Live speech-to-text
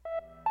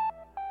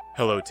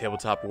Hello,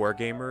 tabletop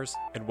wargamers,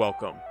 and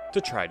welcome to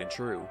Tried and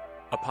True,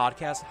 a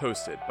podcast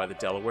hosted by the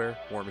Delaware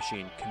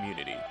Warmachine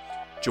community.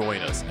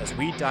 Join us as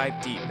we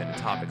dive deep into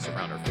topics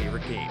around our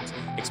favorite games,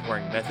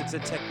 exploring methods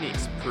and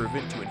techniques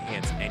proven to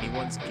enhance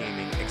anyone's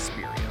gaming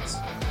experience.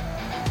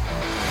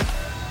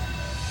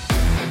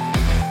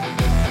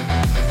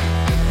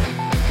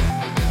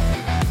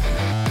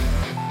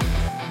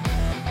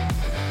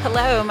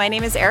 Hello, my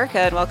name is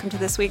Erica, and welcome to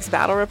this week's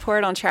Battle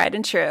Report on Tried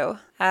and True.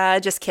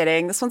 Just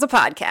kidding, this one's a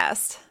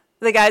podcast.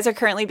 The guys are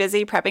currently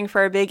busy prepping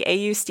for a big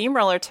AU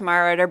Steamroller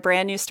tomorrow at our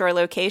brand new store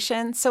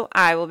location, so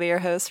I will be your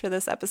host for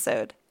this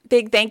episode.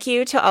 Big thank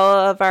you to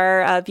all of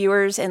our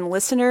viewers and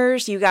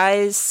listeners. You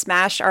guys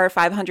smashed our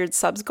 500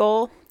 subs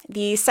goal.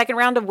 The second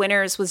round of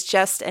winners was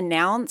just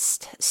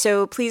announced,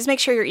 so please make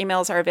sure your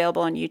emails are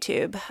available on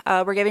YouTube.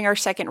 We're giving our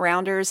second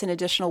rounders an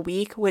additional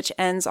week, which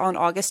ends on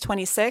August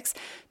 26th,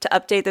 to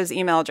update those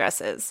email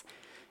addresses.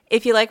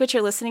 If you like what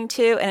you're listening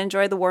to and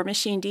enjoy the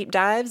Warmachine deep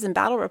dives and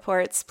battle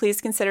reports, please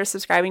consider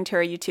subscribing to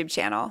our YouTube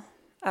channel.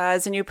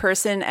 As a new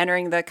person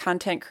entering the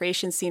content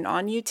creation scene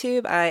on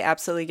YouTube, I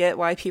absolutely get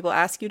why people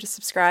ask you to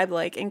subscribe,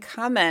 like, and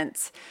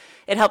comment.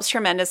 It helps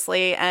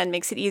tremendously and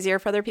makes it easier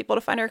for other people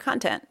to find our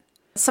content.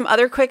 Some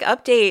other quick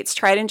updates.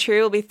 Tried and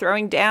True will be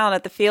throwing down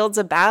at the Fields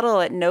of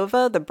Battle at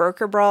Nova, the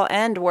Broker Brawl,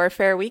 and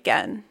Warfare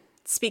weekend.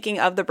 Speaking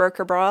of the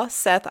Broker Brawl,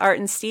 Seth, Art,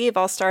 and Steve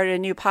all started a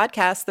new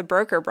podcast, the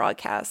Broker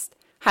Broadcast.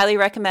 Highly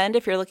recommend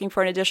if you're looking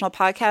for an additional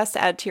podcast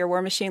to add to your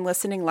Warmachine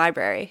listening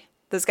library.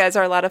 Those guys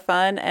are a lot of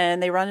fun,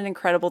 and they run an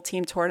incredible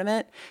team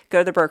tournament.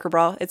 Go to the Broker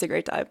Brawl. It's a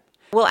great time.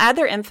 We'll add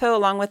their info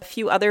along with a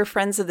few other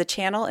friends of the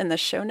channel in the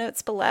show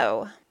notes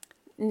below.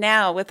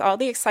 Now, with all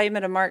the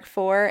excitement of Mark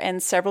IV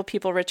and several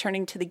people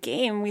returning to the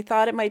game, we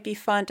thought it might be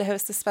fun to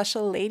host a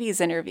special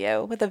ladies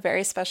interview with a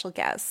very special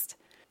guest.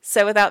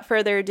 So without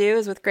further ado,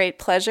 it's with great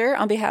pleasure,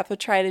 on behalf of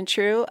Tried and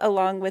True,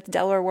 along with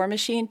Delaware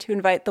Warmachine, to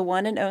invite the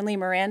one and only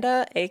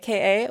Miranda,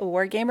 aka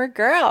Wargamer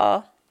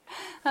Girl.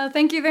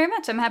 Thank you very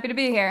much. I'm happy to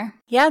be here.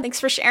 Yeah, thanks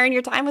for sharing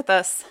your time with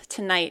us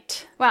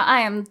tonight. Well,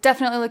 I am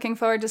definitely looking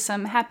forward to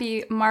some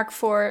happy Mark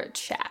IV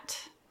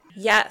chat.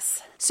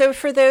 Yes. So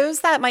for those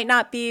that might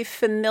not be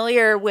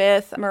familiar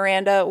with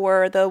Miranda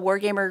or the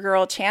Wargamer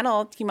Girl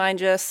channel, do you mind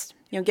just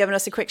giving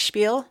us a quick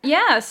spiel?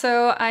 Yeah,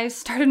 so I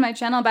started my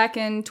channel back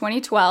in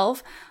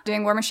 2012,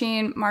 doing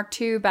Warmachine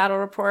Mark II battle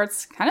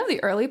reports, kind of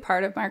the early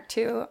part of Mark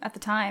II at the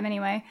time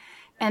anyway,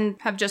 and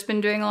have just been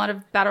doing a lot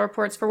of battle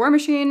reports for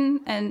Warmachine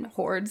and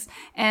Hordes.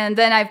 And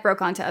then I've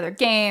broke onto other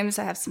games.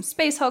 I have some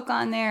Space Hulk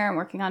on there. I'm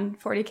working on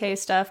 40k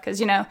stuff because,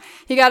 you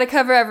got to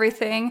cover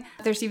everything.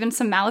 There's even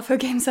some Malifaux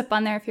games up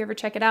on there if you ever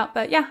check it out.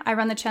 But yeah, I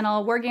run the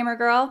channel Wargamer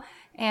Girl,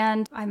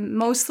 and I'm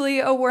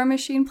mostly a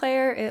Warmachine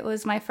player. It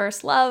was my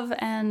first love,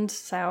 and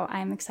so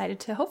I'm excited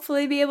to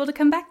hopefully be able to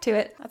come back to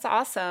it. That's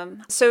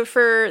awesome. So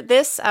for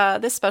this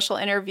this special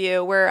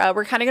interview, we're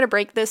kind of going to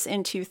break this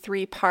into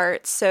three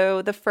parts.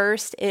 So the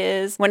first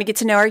is want to get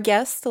to know our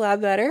guests a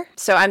lot better.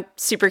 So I'm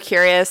super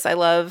curious. I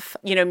love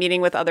meeting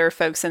with other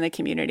folks in the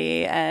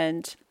community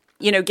and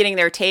getting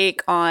their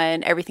take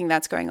on everything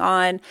that's going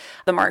on.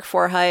 The Mark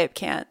IV hype,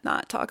 can't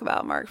not talk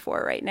about Mark IV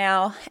right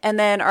now. And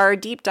then our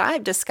deep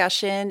dive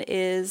discussion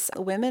is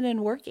women in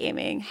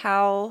wargaming.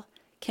 How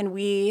can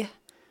we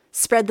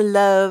spread the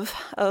love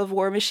of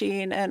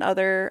Warmachine and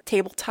other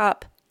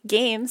tabletop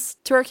games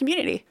to our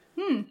community?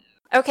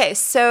 Okay,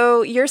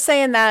 so you're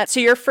saying that, so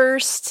your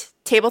first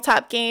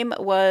tabletop game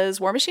was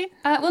Warmachine?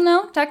 Well,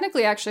 no,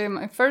 technically, actually,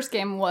 my first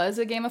game was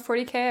a game of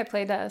 40k. I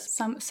played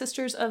some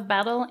Sisters of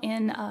Battle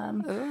in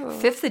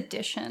 5th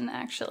edition,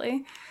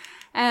 actually.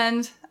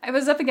 And I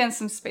was up against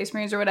some Space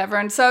Marines or whatever.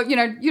 And so,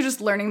 you're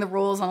just learning the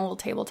rules on a little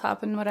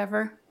tabletop and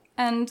whatever.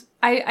 And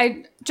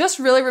I just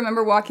really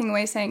remember walking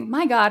away saying,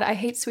 my God, I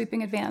hate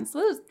sweeping advance.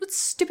 What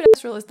stupid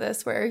ass rule is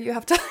this where you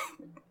have to...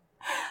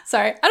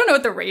 Sorry, I don't know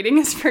what the rating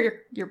is for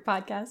your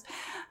podcast.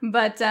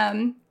 But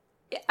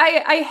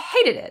I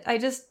hated it. I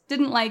just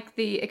didn't like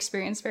the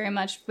experience very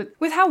much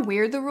with how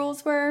weird the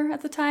rules were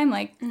at the time.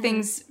 Like,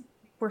 things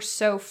were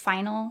so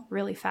final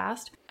really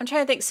fast. I'm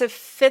trying to think. So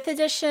 5th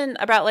edition,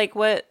 about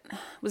what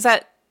was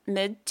that,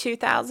 mid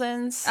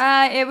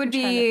 2000s? It would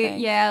be,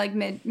 like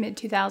mid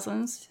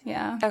 2000s.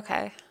 Yeah.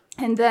 Okay.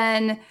 And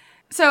then,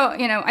 so,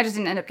 I just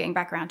didn't end up getting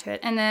back around to it.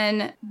 And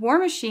then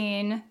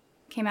Warmachine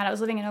came out. I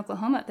was living in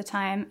Oklahoma at the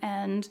time,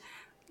 and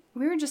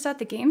we were just at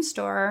the game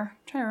store, I'm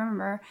trying to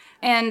remember,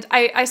 and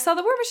I saw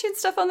the Warmachine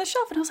stuff on the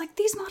shelf, and I was like,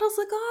 these models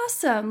look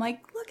awesome.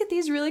 Like, look at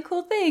these really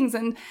cool things.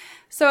 And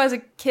so as a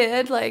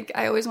kid,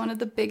 I always wanted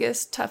the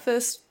biggest,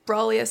 toughest,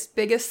 brawliest,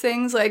 biggest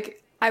things.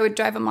 Like, I would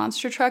drive a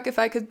monster truck if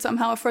I could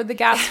somehow afford the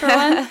gas for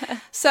one.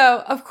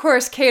 So, of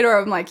course, Khador,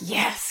 I'm like,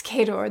 yes,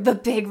 Khador, the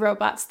big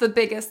robots, the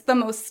biggest, the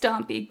most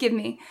stompy, give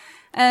me.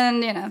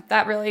 And,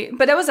 that really,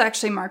 but it was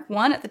actually Mark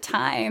I at the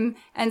time.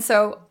 And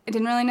so I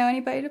didn't really know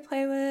anybody to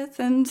play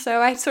with. And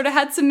so I sort of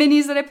had some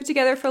minis that I put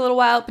together for a little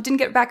while, but didn't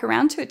get back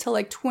around to it till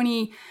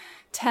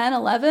 2010,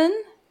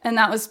 11. And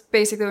that was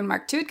basically when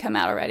Mark II had come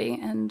out already,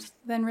 and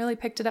then really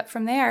picked it up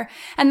from there.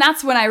 And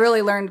that's when I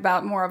really learned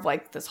about more of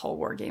like this whole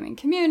wargaming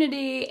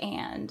community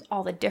and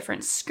all the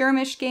different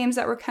skirmish games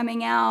that were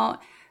coming out.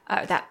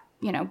 That,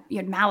 you know, you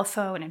had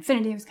Malifaux and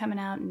Infinity was coming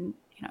out, and,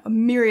 you know, a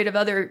myriad of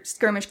other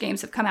skirmish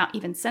games have come out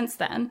even since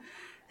then.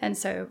 And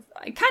so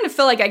I kind of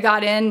feel like I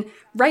got in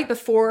right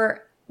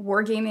before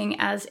wargaming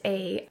as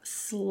a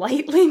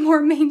slightly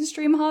more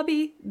mainstream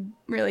hobby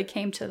really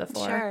came to the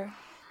fore. Sure.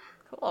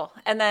 Cool.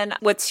 And then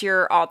what's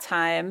your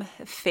all-time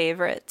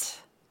favorite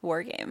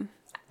war game?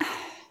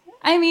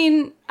 I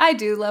mean, I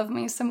do love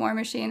me some War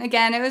Machine.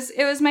 Again, it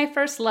was my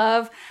first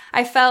love.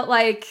 I felt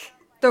like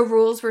the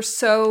rules were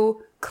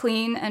so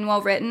clean and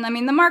well written. I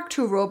mean, the Mark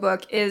II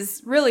rulebook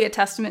is really a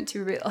testament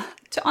to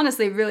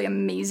honestly really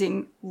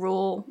amazing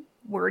rule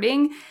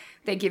wording.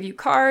 They give you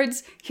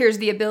cards. Here's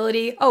the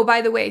ability. Oh, by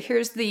the way,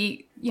 here's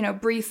the, you know,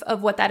 brief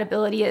of what that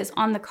ability is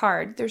on the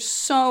card. There's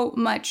so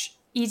much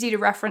easy to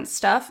reference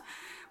stuff.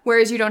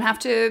 Whereas you don't have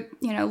to,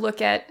 you know,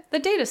 look at the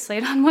data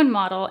slate on one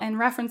model and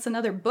reference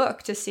another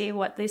book to see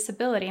what this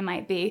ability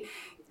might be.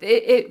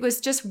 It was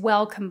just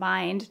well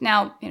combined.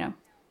 Now, you know,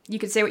 you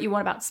could say what you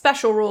want about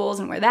special rules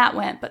and where that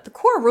went, but the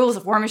core rules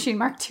of War Machine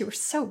Mark II were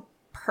so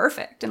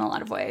perfect in a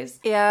lot of ways.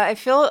 Yeah, I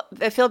feel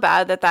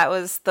bad that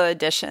was the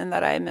edition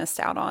that I missed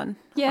out on.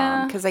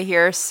 Yeah, because I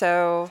hear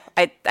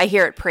I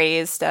hear it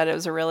praised that it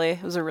was a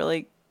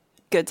really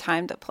good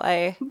time to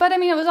play. But I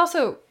mean, it was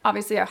also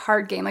obviously a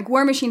hard game. Like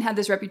War Machine had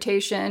this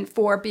reputation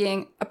for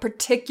being a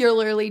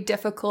particularly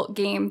difficult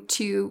game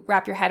to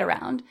wrap your head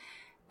around.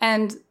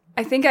 And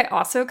I think I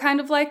also kind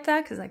of like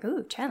that because like,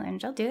 ooh,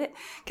 challenge, I'll do it.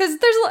 Because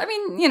I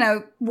mean, you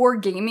know, war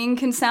gaming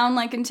can sound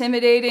like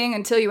intimidating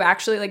until you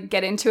actually like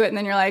get into it, and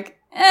then you're like,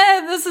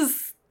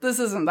 this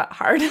isn't that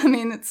hard. I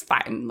mean, it's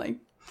fine. Like,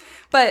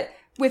 but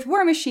with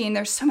War Machine,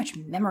 there's so much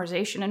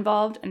memorization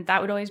involved, and that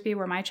would always be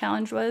where my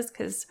challenge was,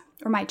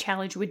 my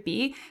challenge would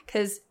be,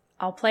 because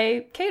I'll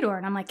play Khador,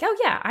 and I'm like, oh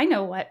yeah, I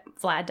know what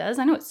Vlad does,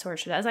 I know what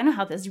Sorsha does, I know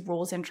how these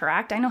rules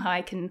interact, I know how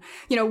I can,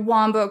 you know,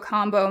 wombo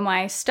combo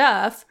my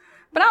stuff,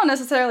 but I don't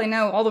necessarily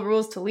know all the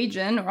rules to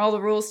Legion or all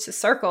the rules to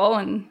Circle,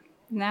 and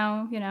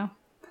now, you know.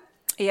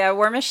 Yeah,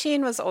 War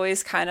Machine was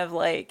always kind of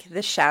like the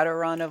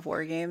Shadowrun of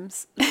war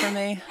games for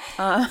me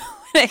when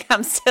it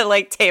comes to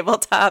like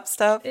tabletop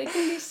stuff. It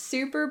can be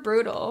super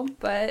brutal,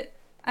 but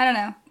I don't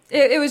know.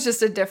 It was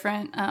just a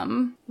different,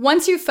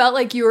 once you felt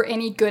like you were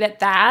any good at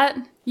that,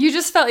 you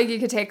just felt like you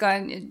could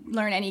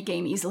learn any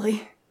game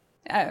easily.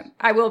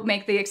 I will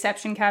make the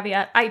exception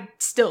caveat. I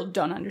still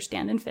don't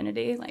understand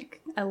Infinity. Like,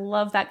 I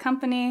love that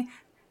company.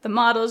 The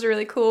models are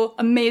really cool.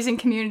 Amazing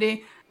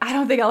community. I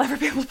don't think I'll ever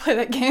be able to play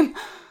that game.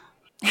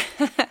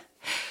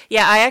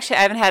 Yeah, I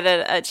haven't had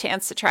a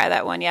chance to try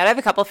that one yet. I have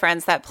a couple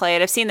friends that play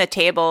it. I've seen the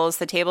tables.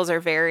 The tables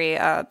are very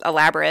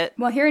elaborate.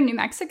 Well, here in New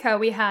Mexico,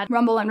 we had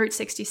Rumble on Route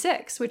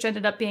 66, which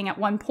ended up being at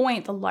one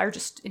point the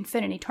largest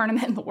Infinity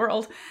tournament in the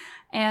world.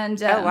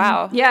 And oh,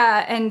 wow.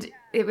 Yeah, and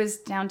it was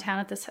downtown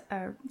at this,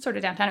 sort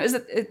of downtown. It was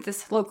at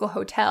this local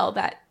hotel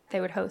that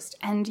they would host.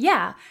 And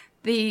yeah,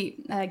 the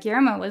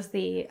Guillermo was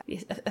the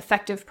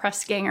effective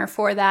press ganger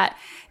for that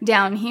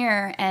down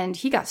here, and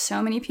he got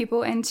so many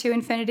people into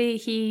Infinity.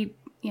 He,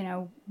 you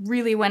know,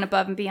 really went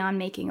above and beyond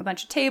making a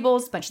bunch of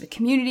tables. A bunch of the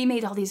community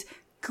made all these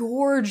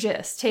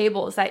gorgeous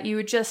tables that you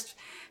would just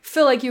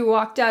feel like you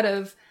walked out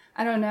of,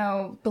 I don't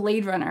know,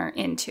 Blade Runner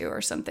into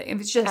or something. It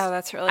was just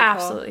that's really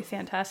absolutely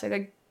fantastic.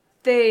 Like,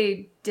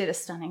 they did a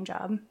stunning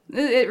job.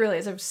 It really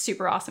is a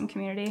super awesome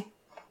community.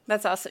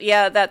 That's awesome.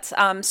 Yeah, that's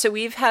so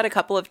we've had a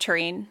couple of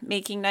terrain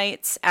making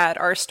nights at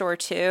our store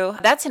too.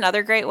 That's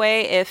another great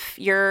way if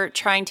you're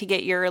trying to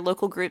get your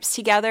local groups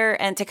together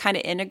and to kind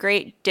of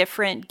integrate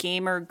different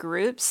gamer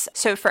groups.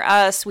 So for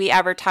us, we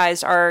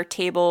advertised our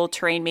table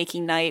terrain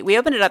making night. We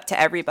opened it up to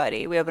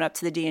everybody. We opened up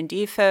to the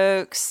D&D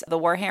folks, the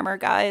Warhammer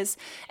guys,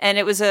 and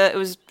it was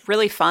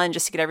really fun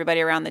just to get everybody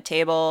around the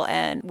table,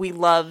 and we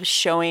love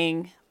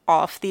showing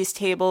off these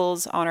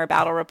tables on our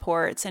battle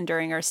reports and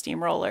during our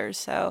steamrollers.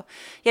 So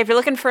yeah, if you're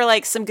looking for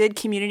like some good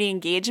community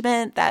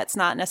engagement that's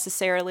not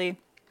necessarily,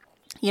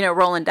 you know,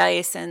 rolling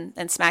dice and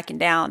smacking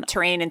down,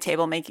 terrain and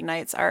table making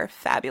nights are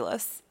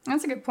fabulous.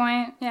 That's a good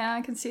point. Yeah,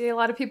 I can see a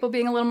lot of people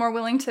being a little more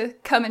willing to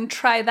come and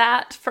try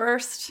that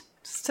first,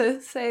 just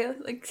to say,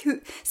 like,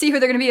 see who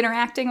they're going to be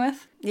interacting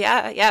with.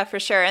 Yeah, for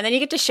sure. And then you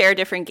get to share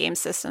different game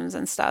systems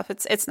and stuff.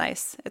 It's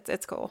nice.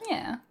 It's cool.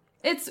 Yeah.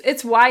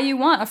 It's why you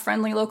want a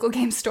friendly local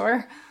game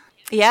store.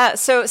 Yeah,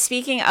 so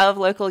speaking of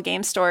local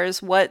game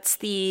stores, what's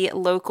the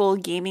local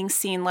gaming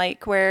scene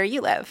like where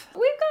you live?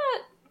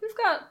 We've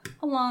got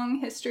a long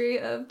history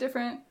of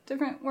different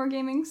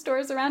wargaming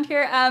stores around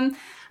here.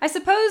 I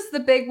suppose the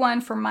big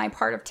one for my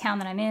part of town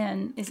that I'm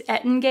in is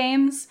Etten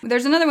Games.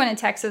 There's another one in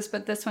Texas,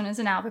 but this one is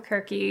in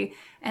Albuquerque,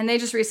 and they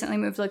just recently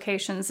moved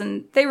locations,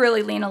 and they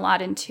really lean a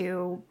lot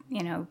into,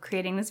 you know,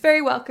 creating this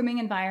very welcoming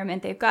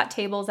environment. They've got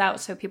tables out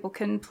so people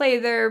can play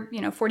their,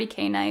 you know,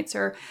 40K nights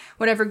or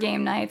whatever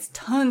game nights,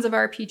 tons of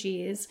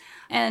RPGs,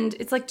 and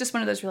it's like just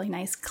one of those really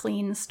nice,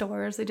 clean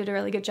stores. They did a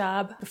really good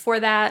job. Before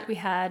that, we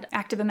had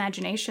Active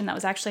Imagination that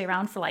was actually around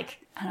around for like,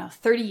 I don't know,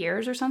 30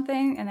 years or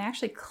something. And they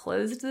actually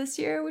closed this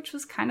year, which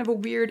was kind of a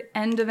weird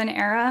end of an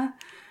era.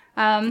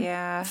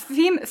 Yeah.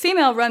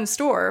 Female run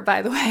store,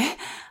 by the way.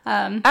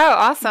 Oh,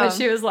 awesome. But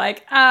she was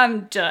like,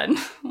 I'm done.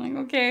 I'm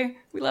like, okay,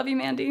 we love you,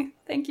 Mandy.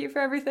 Thank you for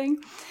everything.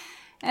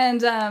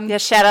 And yeah,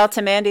 shout out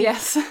to Mandy.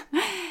 Yes.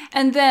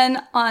 And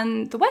then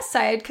on the west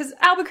side, because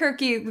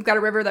Albuquerque, we've got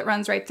a river that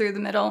runs right through the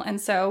middle. And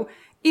so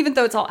even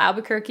though it's all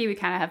Albuquerque, we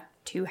kind of have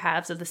two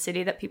halves of the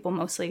city that people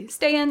mostly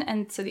stay in.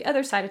 And so the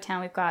other side of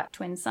town, we've got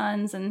Twin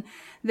Suns, and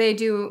they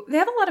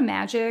have a lot of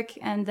Magic,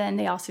 and then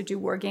they also do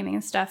wargaming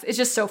and stuff. It's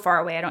just so far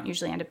away, I don't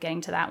usually end up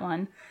getting to that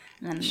one.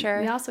 And then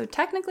Sure. we also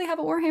technically have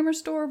a Warhammer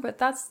store, but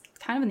that's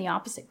kind of in the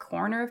opposite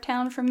corner of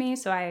town from me,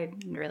 so I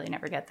really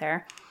never get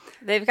there.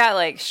 They've got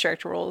like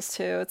strict rules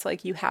too. It's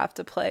like you have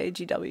to play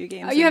GW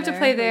games. Oh, you have to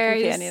play Like, there.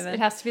 you can't even, it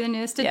has to be the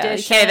newest yeah, edition.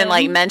 you can't even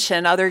like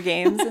mention other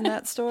games in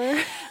that store.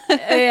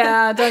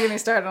 Yeah, don't get me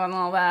started on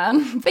all that.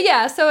 But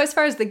yeah, so as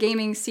far as the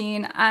gaming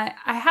scene, I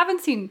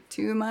haven't seen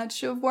too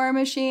much of War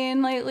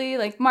Machine lately.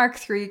 Like Mark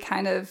III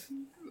kind of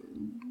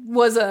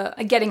was a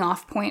getting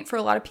off point for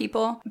a lot of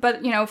people.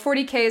 But,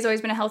 40K has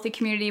always been a healthy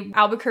community.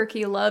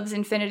 Albuquerque loves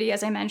Infinity.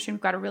 As I mentioned,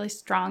 we've got a really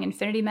strong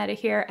Infinity meta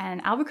here.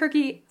 And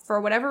Albuquerque,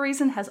 for whatever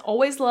reason, has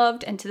always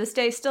loved, and to this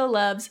day still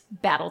loves,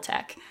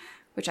 Battletech,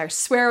 which I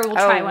swear we'll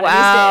try one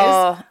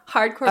of these days.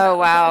 Hardcore Oh, Battletech.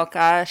 wow.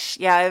 Gosh.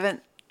 Yeah, I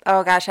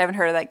haven't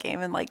heard of that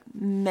game in like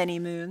many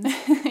moons.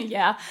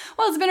 Yeah.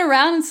 Well, it's been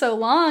around so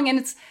long, and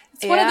it's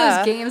one of Yeah.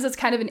 those games that's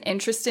kind of an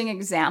interesting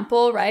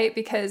example, right?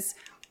 Because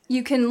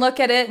you can look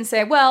at it and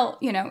say, well,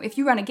 if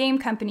you run a game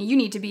company, you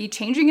need to be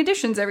changing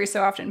editions every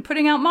so often,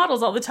 putting out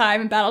models all the time,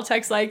 and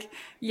Battletech's like,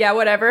 yeah,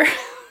 whatever.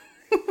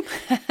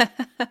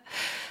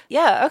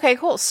 Yeah, okay,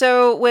 cool.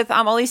 So with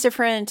all these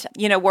different,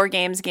 war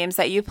games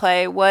that you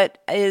play, what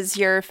is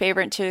your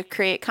favorite to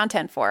create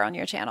content for on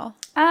your channel?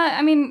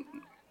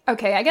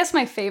 Okay, I guess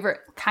my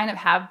favorite kind of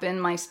have been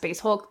my Space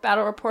Hulk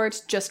battle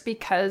reports, just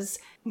because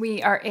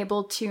we are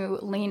able to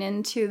lean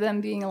into them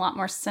being a lot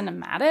more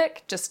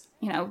cinematic. Just,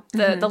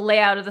 the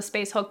layout of the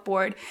Space Hulk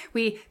board.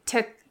 We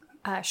took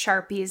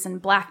Sharpies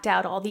and blacked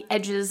out all the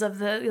edges of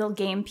the little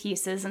game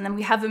pieces, and then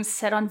we have them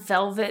set on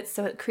velvet,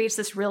 so it creates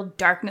this real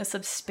darkness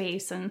of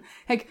space. And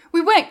like,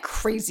 we went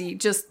crazy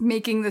just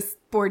making this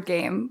board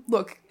game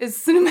look as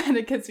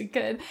cinematic as we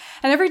could.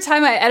 And every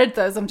time I edit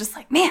those, I'm just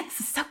like, man, this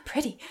is so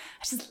pretty.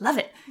 I just love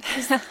it.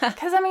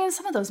 Because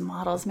some of those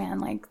models, man,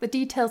 like the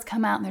details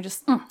come out and they're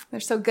just, they're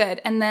so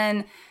good. And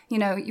then,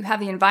 you have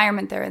the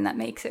environment there, and that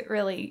makes it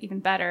really even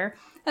better.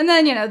 And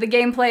then, the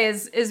gameplay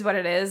is what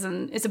it is,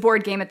 and it's a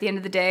board game at the end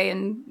of the day,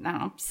 and I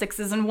don't know,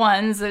 6s and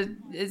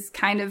 1s is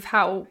kind of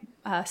how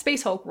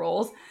Space Hulk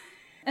rolls.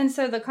 And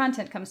so the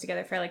content comes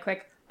together fairly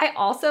quick. I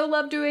also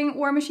love doing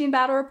War Machine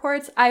battle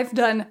reports. I've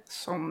done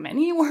so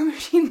many War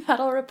Machine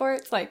battle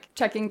reports, like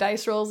checking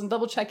dice rolls and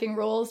double checking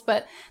rolls,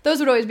 but those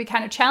would always be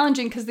kind of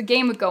challenging because the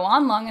game would go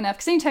on long enough.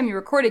 Because anytime you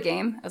record a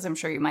game, as I'm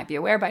sure you might be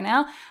aware by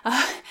now,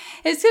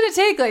 it's going to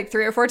take like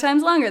 3 or 4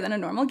 times longer than a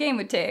normal game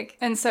would take.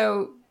 And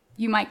so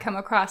you might come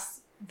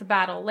across the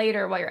battle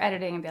later while you're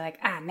editing and be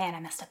like, man, I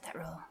messed up that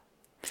roll.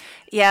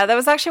 Yeah, that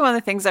was actually one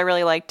of the things I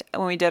really liked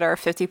when we did our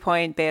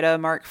 50-point beta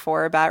Mark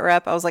IV bat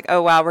rep. I was like,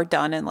 oh, wow, we're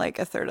done in like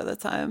a third of the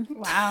time.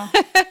 Wow.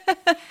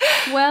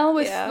 Well,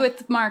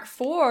 with Mark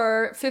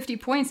IV, 50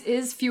 points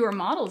is fewer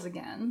models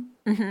again.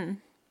 Mm-hmm.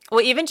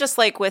 Well, even just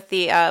like with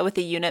the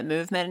unit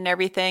movement and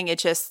everything, it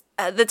just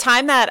the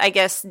time that I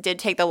guess did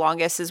take the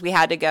longest is we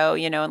had to go,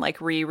 and like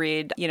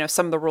reread,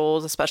 some of the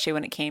rules, especially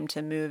when it came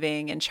to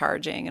moving and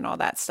charging and all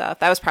that stuff.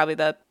 That was probably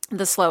the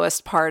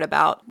slowest part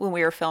about when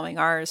we were filming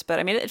ours. But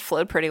I mean, it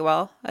flowed pretty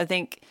well. I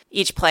think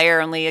each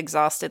player only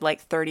exhausted like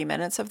 30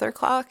 minutes of their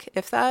clock,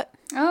 if that.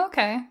 Oh,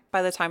 okay.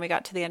 By the time we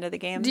got to the end of the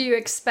game. Do you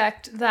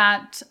expect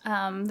that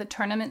the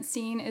tournament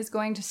scene is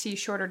going to see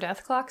shorter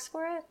death clocks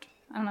for it?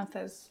 I don't know if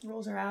those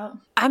rules are out.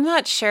 I'm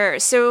not sure.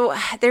 So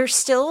there's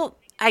still,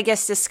 I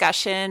guess,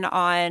 discussion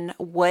on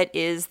what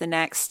is the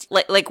next,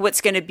 like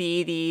what's going to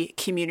be the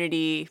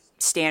community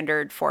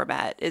standard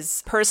format.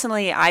 Is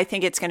personally, I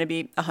think it's going to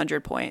be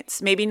 100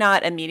 points. Maybe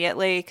not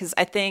immediately, because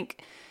I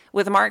think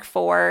with Mark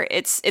IV,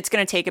 it's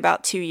going to take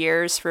about 2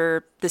 years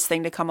for this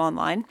thing to come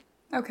online.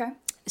 Okay.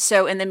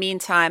 So in the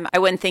meantime, I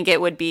wouldn't think it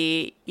would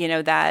be,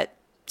 that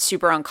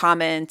super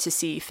uncommon to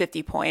see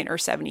 50-point or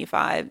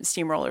 75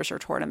 steamrollers or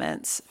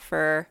tournaments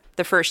for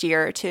the first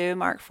year or two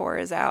Mark IV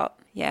is out.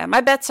 Yeah, my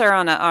bets are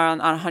on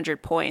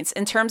 100 points.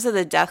 In terms of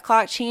the death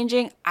clock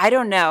changing, I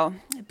don't know,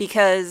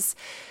 because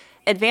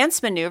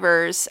Advanced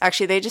Maneuvers,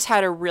 actually, they just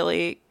had a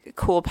really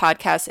cool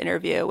podcast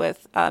interview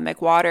with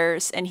Mick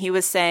Waters, and he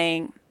was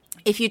saying,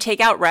 if you take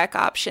out rec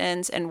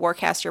options and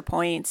Warcaster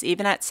points,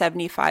 even at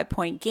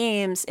 75-point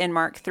games in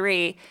Mark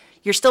III,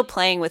 you're still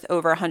playing with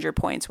over 100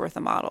 points worth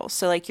of models.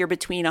 So like you're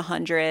between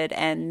 100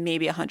 and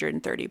maybe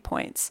 130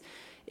 points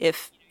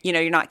if,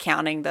 you're not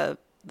counting the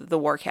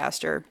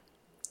Warcaster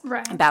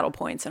right. battle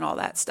points and all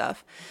that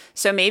stuff.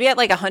 So maybe at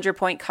like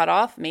 100-point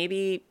cutoff,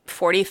 maybe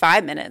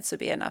 45 minutes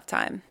would be enough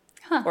time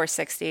or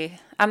 60.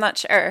 I'm not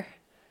sure.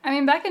 I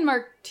mean, back in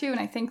Mark 2 and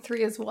I think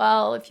 3 as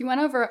well, if you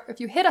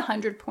hit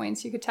 100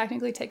 points, you could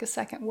technically take a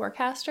second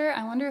Warcaster.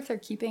 I wonder if they're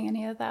keeping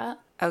any of that.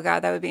 Oh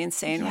god, that would be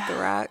insane with the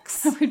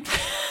rocks.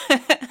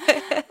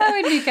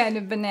 That would be kind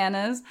of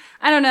bananas.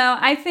 I don't know.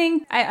 I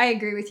think, I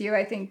agree with you.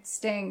 I think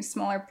staying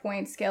smaller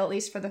point scale, at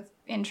least for the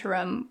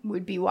interim,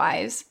 would be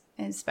wise,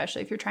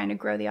 especially if you're trying to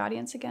grow the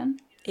audience again.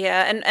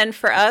 Yeah, and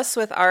for us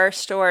with our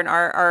store and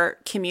our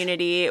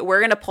community, we're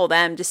going to pull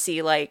them to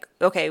see like,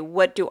 okay,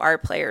 what do our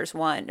players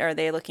want? Are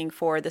they looking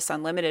for this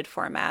unlimited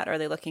format? Are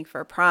they looking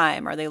for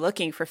Prime? Are they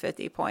looking for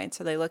 50 points?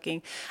 Are they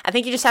looking... I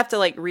think you just have to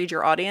like read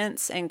your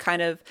audience and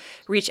kind of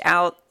reach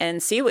out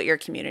and see what your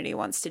community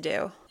wants to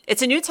do.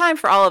 It's a new time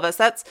for all of us.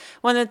 That's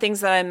one of the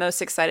things that I'm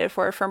most excited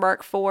for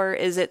Mark IV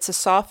is it's a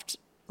soft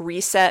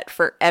reset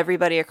for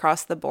everybody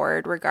across the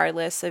board,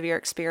 regardless of your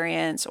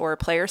experience or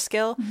player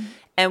skill. Mm-hmm.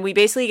 And we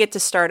basically get to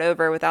start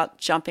over without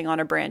jumping on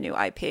a brand new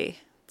IP.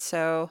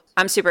 So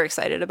I'm super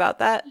excited about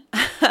that.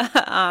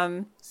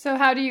 So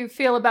how do you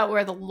feel about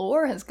where the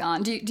lore has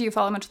gone? Do you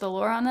follow much of the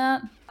lore on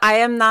that? I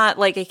am not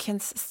like a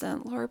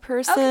consistent lore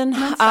person.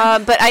 Okay,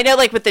 but I know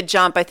like with the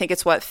jump, I think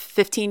it's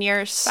 15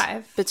 years?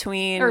 5.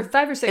 Between... Or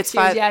 5 or 6 it's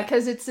years, 5. yeah,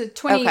 because it's a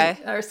 20 okay.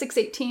 Or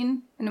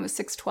 618, and it was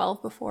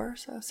 612 before,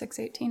 so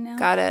 618 now.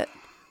 Got it.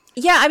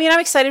 Yeah, I mean, I'm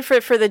excited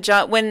for the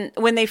jump.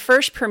 When they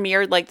first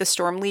premiered, like, the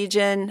Storm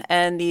Legion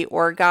and the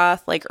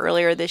Orgoth, like,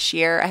 earlier this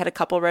year, I had a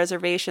couple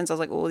reservations. I was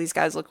like, oh, these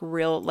guys look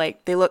real,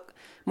 like, they look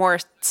more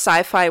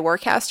sci-fi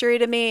Warcastery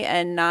to me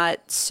and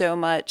not so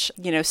much,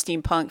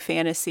 steampunk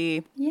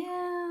fantasy. Yeah.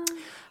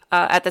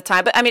 At the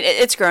time. But, I mean,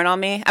 it's grown on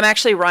me. I'm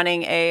actually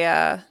running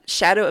a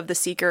Shadow of the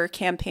Seeker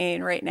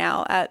campaign right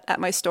now at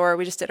my store.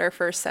 We just did our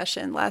first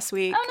session last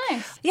week. Oh,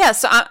 nice. Yeah,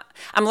 so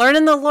I'm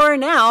learning the lore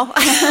now.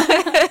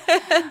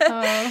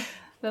 Oh,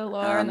 the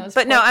lore and those.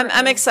 But no,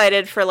 I'm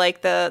excited for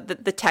like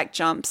the tech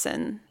jumps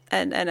and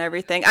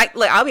everything.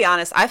 I'll be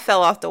honest, I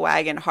fell off the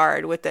wagon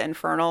hard with the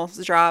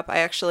Infernals drop. I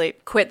actually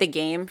quit the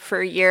game for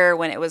a year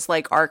when it was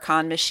like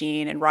Archon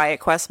Machine and Riot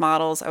Quest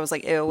models. I was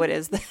like, ew, what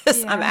is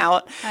this? Yeah, I'm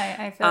out.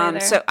 I feel you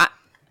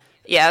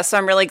there. So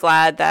I'm really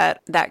glad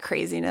that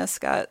craziness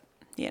got,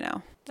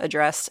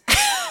 addressed.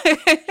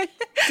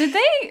 Did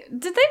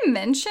they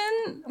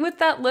mention with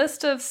that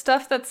list of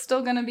stuff that's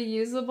still going to be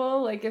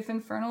usable, like if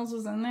Infernals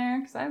was in there?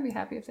 Because I'd be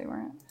happy if they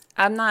weren't.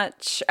 I'm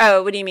not sure.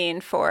 Oh, what do you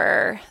mean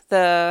for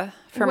Mark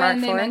IV?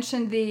 When they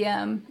mentioned the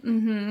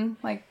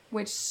like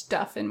which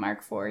stuff in Mark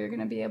IV you're going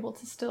to be able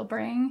to still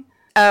bring.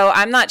 Oh,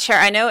 I'm not sure.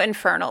 I know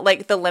Infernal,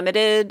 like the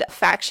limited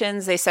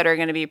factions, they said are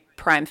going to be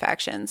Prime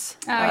factions.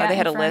 Oh, yeah, they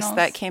had Infernals. a list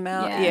that came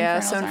out.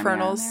 Yeah, so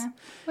Infernals.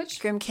 Which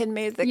Grimkin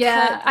made the cut.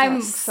 Yeah, I'm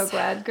Yes. so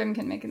glad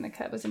Grimkin making the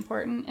cut was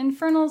important.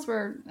 Infernals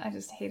were, I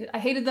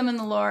hated them in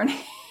the lore and I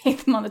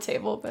hate them on the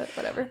table, but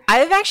whatever.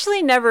 I've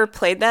actually never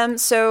played them.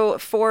 So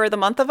for the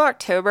month of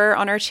October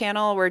on our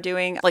channel, we're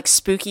doing like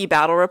spooky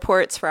battle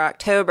reports for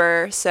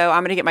October. So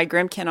I'm going to get my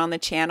Grimkin on the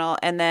channel.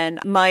 And then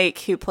Mike,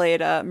 who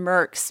played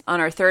Mercs on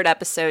our 3rd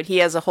episode, he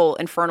has a whole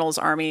Infernals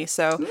army.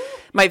 So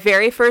my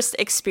very first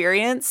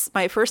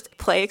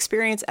play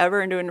experience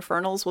ever into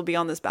Infernals will be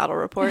on this battle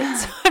report.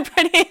 So I'm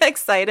pretty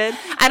excited.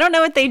 I don't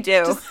know what they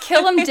do. Just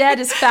kill them dead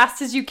as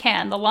fast as you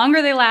can. The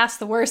longer they last,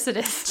 the worse it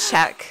is.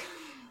 Check.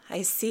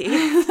 I see.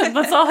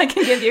 That's all I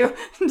can give you.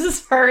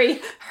 Just hurry.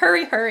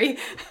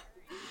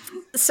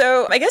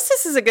 So I guess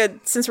this is a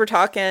good, since we're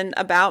talking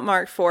about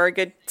Mark IV, a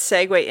good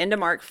segue into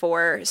Mark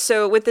IV.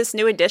 So with this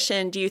new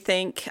edition, do you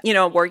think,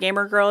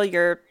 Wargamer Girl,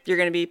 you're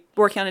going to be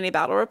working on any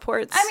battle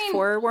reports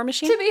for War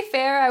Machine? To be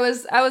fair, I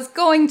was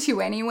going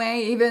to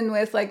anyway, even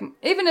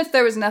if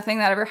there was nothing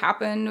that ever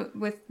happened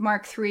with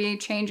Mark III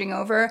changing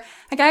over.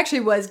 Like I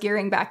actually was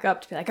gearing back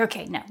up to be like,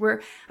 okay, no,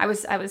 I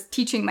was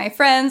teaching my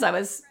friends, I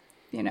was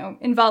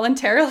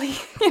involuntarily,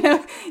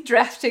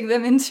 drafting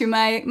them into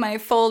my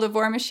fold of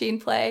War Machine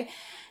play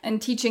and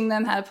teaching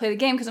them how to play the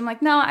game. Because I'm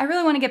like, no, I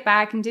really want to get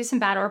back and do some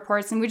battle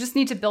reports. And we just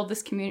need to build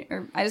this community,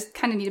 or I just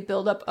kind of need to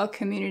build up a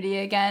community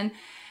again.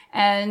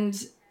 And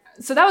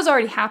so that was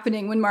already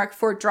happening when Mark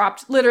IV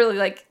dropped, literally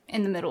like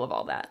in the middle of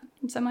all that.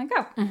 And so I'm like,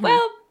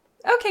 well,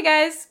 okay,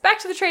 guys, back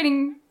to the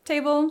trading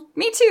table.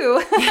 Me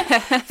too.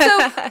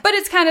 But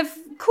it's kind of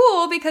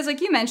cool because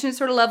like you mentioned, it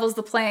sort of levels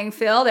the playing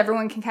field.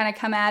 Everyone can kind of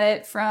come at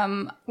it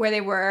from where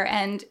they were,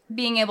 and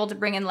being able to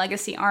bring in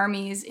legacy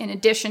armies in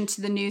addition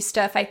to the new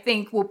stuff, I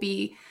think will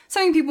be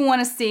something people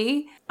want to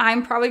see.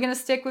 I'm probably going to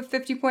stick with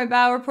 50-point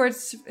battle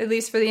reports, at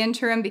least for the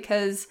interim,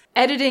 because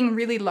editing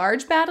really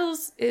large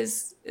battles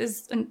is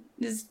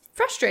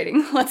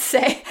frustrating, let's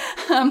say.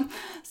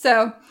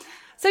 So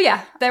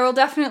yeah, there will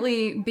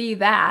definitely be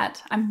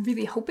that. I'm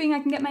really hoping I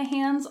can get my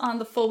hands on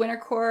the full Winter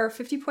Corps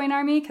 50-point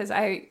army because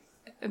I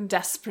am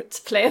desperate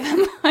to play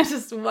them. I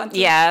just want to.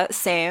 Yeah,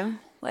 same.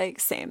 Like,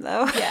 same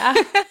though. Yeah.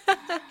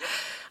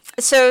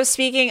 So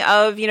speaking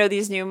of,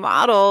 these new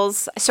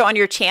models, so on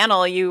your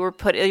channel, you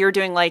were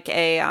doing like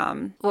a,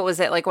 what was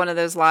it? Like one of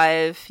those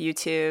live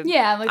YouTube.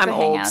 Yeah. Like I'm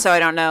old, Hangouts. so I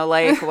don't know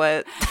like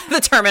what the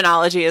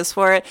terminology is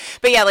for it.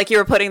 But yeah, like you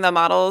were putting the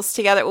models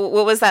together.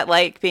 What was that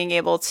like being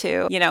able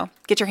to,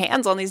 get your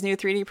hands on these new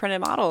 3D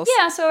printed models?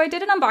 Yeah. So I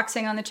did an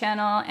unboxing on the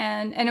channel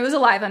and it was a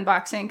live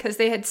unboxing because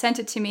they had sent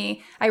it to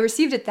me. I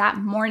received it that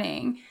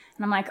morning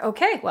and I'm like,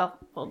 okay, well,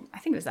 I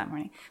think it was that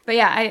morning. But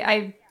yeah,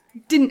 I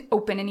didn't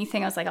open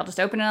anything. I was like, I'll just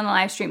open it on the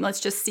live stream. Let's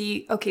just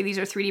see, okay, these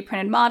are 3D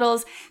printed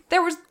models.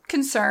 There was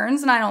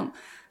concerns and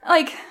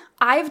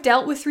I've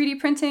dealt with 3D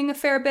printing a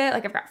fair bit.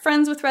 Like I've got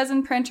friends with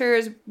resin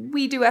printers.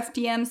 We do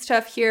FDM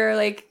stuff here.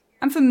 Like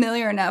I'm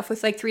familiar enough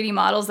with like 3D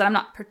models that I'm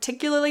not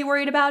particularly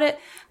worried about it.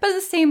 But at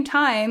the same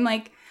time,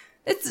 like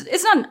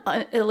it's not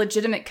a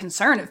legitimate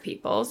concern of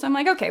people. So I'm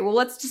like, okay, well,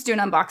 let's just do an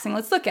unboxing.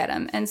 Let's look at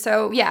them. And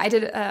so, yeah, I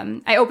did.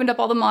 I opened up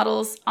all the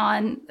models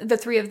on the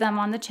 3 of them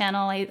on the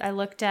channel. I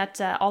looked at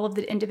all of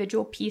the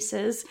individual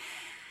pieces.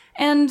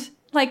 And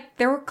like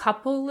there were a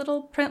couple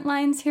little print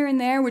lines here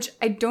and there, which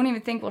I don't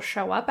even think will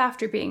show up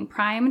after being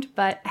primed,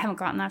 but I haven't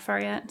gotten that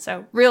far yet.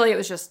 So really it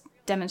was just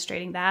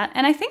demonstrating that.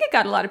 And I think it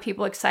got a lot of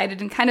people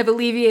excited and kind of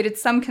alleviated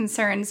some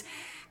concerns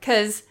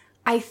because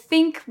I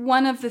think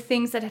one of the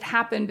things that had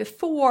happened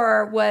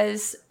before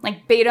was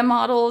like beta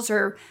models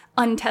or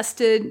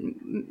untested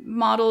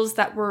models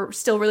that were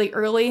still really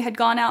early had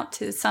gone out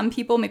to some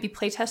people, maybe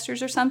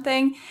playtesters or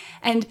something.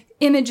 And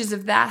images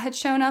of that had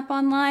shown up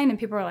online and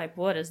people were like,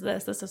 what is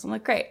this? This doesn't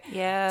look great.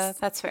 Yeah,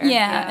 that's fair.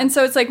 Yeah. And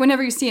so it's like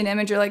whenever you see an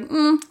image, you're like,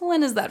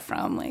 when is that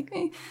from? Like,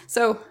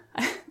 So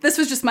this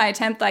was just my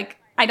attempt. Like,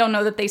 I don't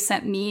know that they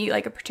sent me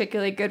like a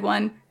particularly good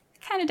one.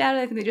 I kind of doubt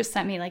it. I think they just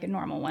sent me like a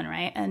normal one,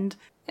 right? And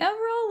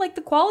overall, like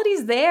the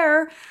quality's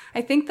there.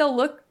 I think they'll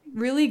look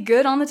really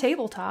good on the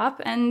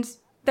tabletop. And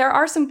there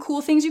are some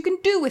cool things you can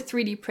do with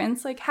 3D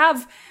prints, like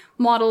have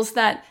models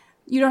that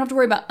you don't have to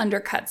worry about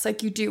undercuts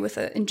like you do with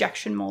an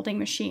injection molding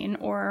machine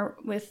or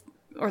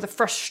the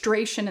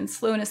frustration and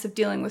slowness of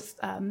dealing with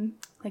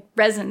like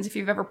resins, if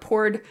you've ever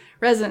poured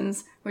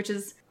resins, which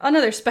is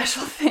another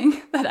special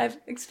thing that I've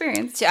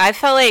experienced. I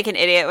felt like an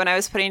idiot when I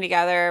was putting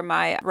together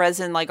my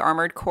resin like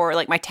armored core,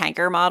 like my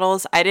tanker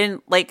models.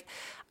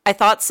 I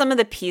thought some of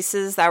the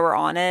pieces that were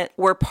on it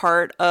were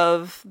part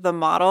of the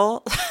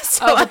model.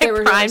 So I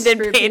primed and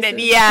painted.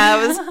 Pieces.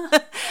 Yeah, it was.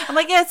 I'm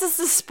like, yeah, it's just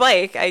a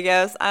spike, I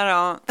guess. I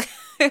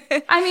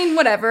don't. I mean,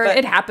 whatever.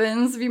 It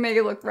happens. If you make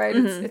it look right,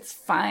 it's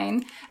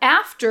fine.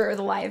 After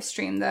the live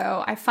stream,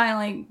 though, I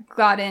finally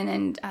got in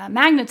and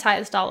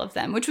magnetized all of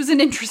them, which was an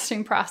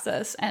interesting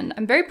process. And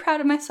I'm very proud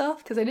of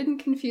myself because I didn't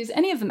confuse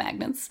any of the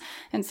magnets.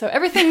 And so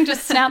everything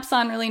just snaps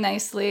on really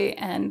nicely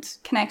and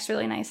connects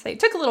really nicely. It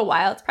took a little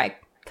while. It's probably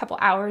couple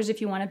hours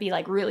if you want to be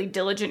like really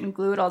diligent and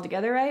glue it all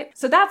together, right?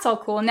 So that's all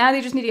cool. Now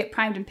they just need to get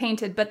primed and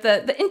painted, but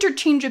the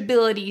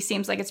interchangeability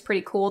seems like it's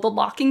pretty cool. The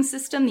locking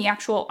system, the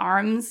actual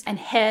arms and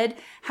head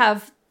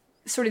have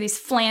sort of these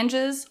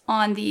flanges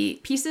on the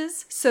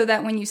pieces so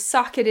that when you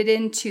socket it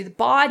into the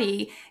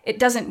body, it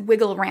doesn't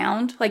wiggle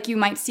around like you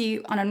might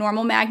see on a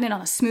normal magnet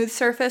on a smooth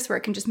surface where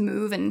it can just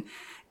move and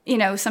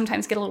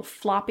sometimes get a little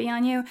floppy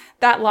on you.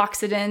 That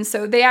locks it in,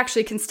 so they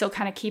actually can still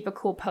kind of keep a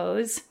cool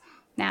pose.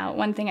 Now,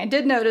 one thing I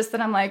did notice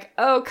that I'm like,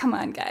 oh, come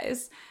on,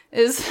 guys,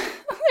 is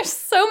there's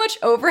so much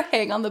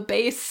overhang on the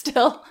base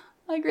still.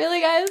 Like, really,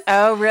 guys?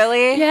 Oh,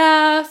 really?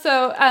 Yeah.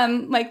 So,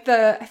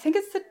 I think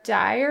it's the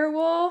dire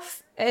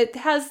wolf. It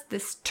has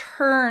this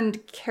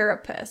turned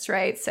carapace,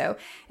 right? So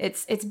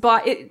it's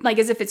like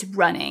as if it's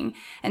running.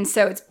 And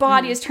so its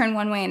body is turned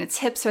one way and its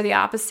hips are the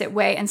opposite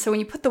way. And so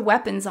when you put the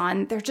weapons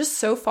on, they're just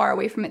so far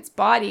away from its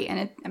body.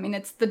 And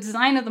it's the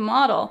design of the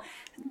model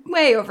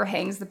way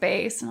overhangs the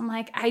base. And I'm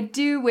like, I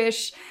do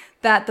wish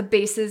that the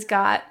bases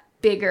got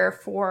bigger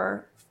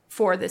for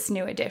this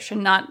new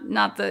edition,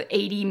 not the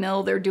 80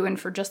 mil they're doing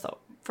for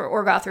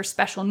Orgoth or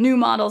special new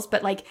models,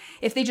 but like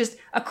if they just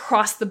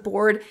across the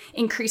board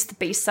increase the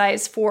base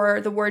size for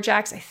the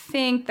Warjacks, I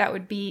think that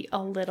would be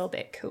a little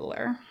bit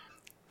cooler.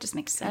 Just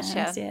makes sense.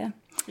 Gotcha.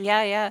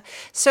 Yeah.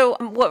 So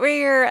what were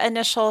your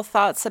initial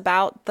thoughts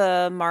about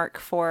the Mark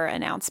IV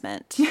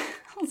announcement?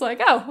 I was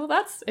like, oh, well,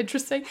 that's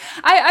interesting.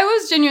 I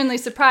was genuinely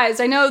surprised.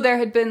 I know there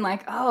had been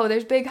like, oh,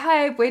 there's big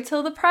hype. Wait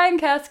till the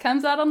Primecast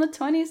comes out on the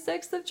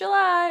 26th of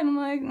July. And I'm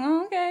like,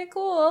 oh, okay,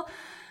 cool.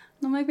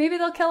 And I'm like, maybe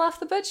they'll kill off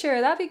the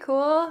Butcher. That'd be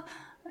cool.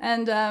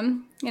 And,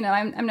 I'm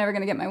never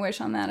going to get my wish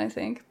on that, I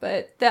think.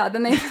 But yeah,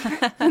 then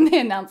they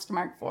announced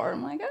Mark IV.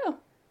 I'm like, oh,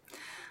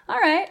 all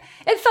right.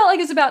 It felt like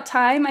it was about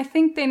time. I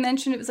think they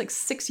mentioned it was like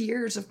 6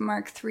 years of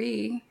Mark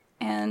III.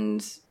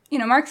 And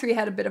Mark III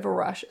had a bit of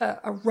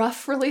a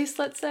rough release,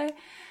 let's say.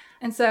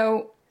 And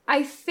so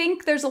I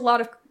think there's a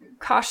lot of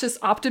cautious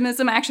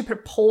optimism. I actually put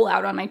a poll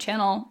out on my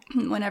channel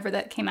whenever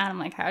that came out. I'm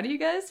like, how do you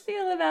guys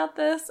feel about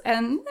this?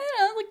 And,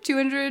 like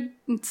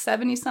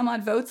 270 some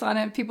odd votes on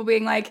it. People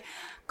being like,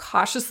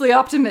 cautiously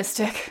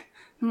optimistic.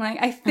 I'm like,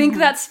 I think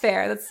that's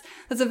fair.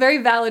 That's a very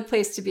valid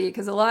place to be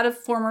because a lot of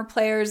former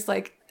players,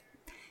 so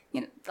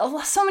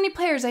many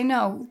players I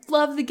know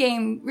love the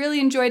game,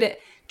 really enjoyed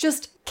it,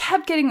 just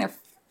kept getting their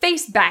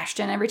face bashed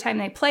in every time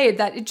they played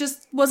that it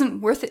just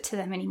wasn't worth it to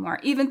them anymore,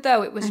 even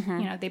though it was,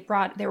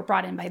 they were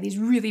brought in by these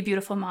really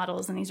beautiful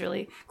models and these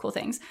really cool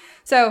things.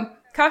 So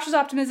cautious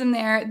optimism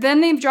there.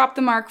 Then they dropped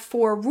the Mark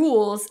IV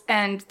rules,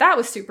 and that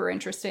was super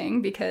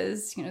interesting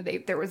because,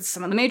 there was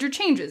some of the major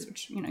changes,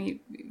 which,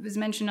 it was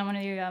mentioned on one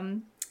of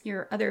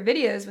your other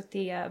videos with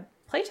the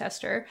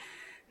playtester.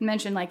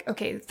 Mentioned like,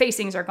 okay,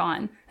 facings are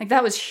gone. Like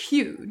that was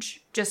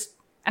huge.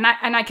 And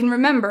I can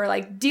remember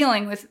like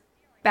dealing with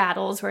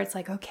battles where it's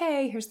like,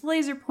 okay, here's the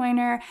laser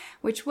pointer.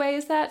 Which way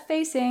is that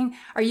facing?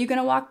 Are you going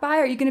to walk by?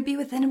 Are you going to be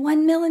within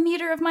 1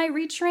 millimeter of my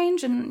reach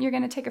range? And you're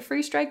going to take a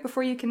free strike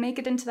before you can make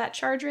it into that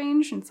charge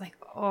range? And it's like,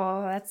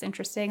 oh, that's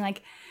interesting.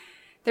 Like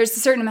there's a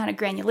certain amount of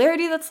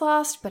granularity that's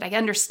lost, but I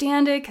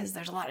understand it because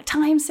there's a lot of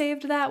time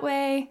saved that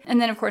way.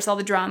 And then of course all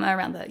the drama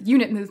around the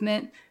unit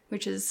movement,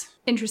 which is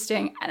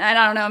interesting. And I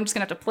don't know, I'm just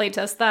going to have to play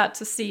test that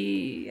to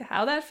see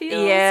how that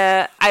feels.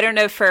 Yeah, I don't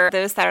know for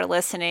those that are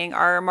listening,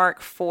 our Mark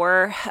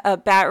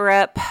IV bat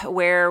rep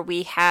where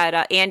we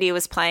had, Andy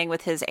was playing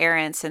with his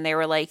errants and they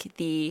were like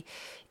the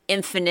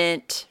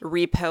infinite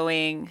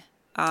repoing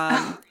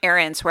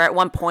errands where at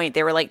one point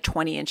they were like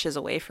 20 inches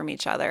away from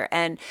each other.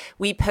 And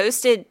we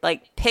posted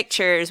like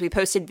pictures, we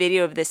posted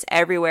video of this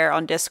everywhere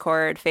on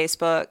Discord,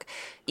 Facebook,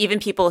 even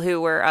people who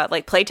were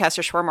like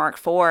playtesters for Mark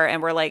IV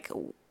and were like,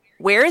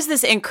 where is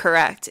this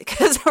incorrect?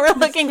 Because we're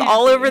looking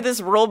all over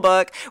this rule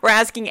book. We're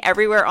asking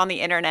everywhere on the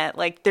internet.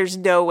 Like, there's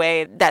no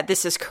way that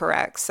this is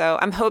correct. So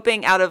I'm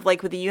hoping out of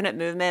like with the unit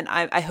movement,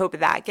 I hope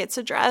that gets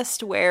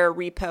addressed where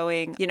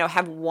repoing,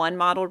 have one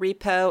model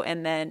repo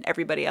and then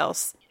everybody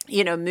else,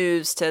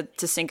 moves to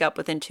sync up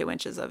within 2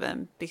 inches of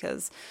him,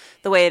 because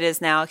the way it is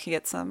now, it can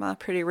get some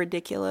pretty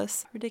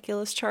ridiculous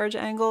charge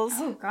angles.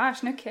 Oh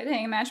gosh, no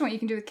kidding. Imagine what you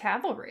can do with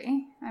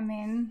cavalry. I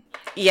mean,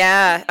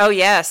 yeah. Oh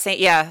yeah.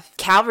 Yeah.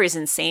 Cavalry's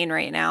insane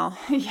right now.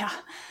 Yeah.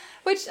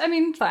 Which, I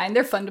mean, fine.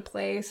 They're fun to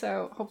play,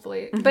 so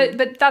hopefully. Mm-hmm.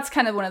 But that's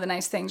kind of one of the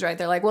nice things, right?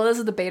 They're like, well, this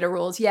is the beta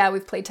rules. Yeah,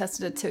 we've play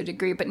tested it to a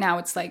degree, but now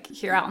it's like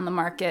here out in the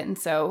market. And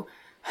so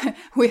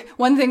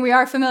one thing we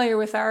are familiar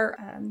with our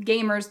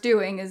gamers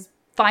doing is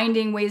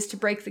finding ways to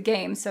break the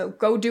game. So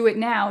go do it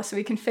now so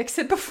we can fix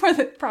it before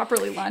it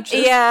properly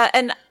launches. Yeah,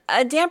 and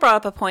Dan brought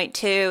up a point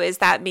too, is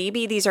that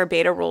maybe these are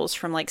beta rules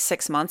from like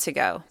 6 months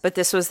ago, but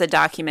this was the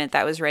document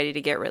that was ready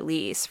to get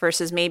released,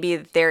 versus maybe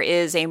there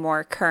is a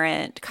more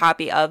current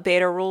copy of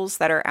beta rules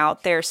that are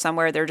out there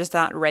somewhere. They're just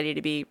not ready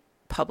to be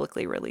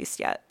publicly released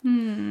yet.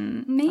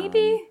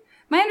 Maybe.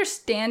 My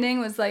understanding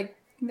was like,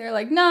 they're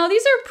like, no,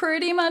 these are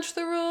pretty much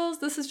the rules.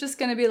 This is just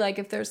going to be like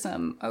if there's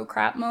some oh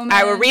crap moment.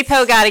 Our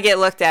repo got to get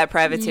looked at,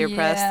 Privateer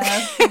Press.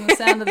 Yeah, from the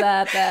sound of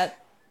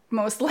that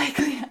most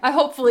likely,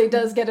 hopefully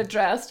does get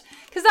addressed.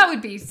 Because that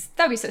would be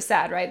so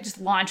sad, right? It just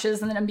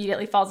launches and then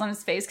immediately falls on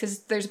his face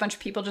because there's a bunch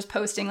of people just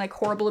posting like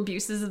horrible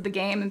abuses of the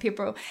game, and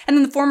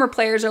then the former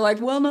players are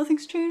like, well,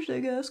 nothing's changed, I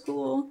guess,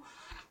 cool.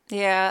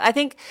 Yeah, I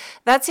think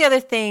that's the other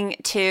thing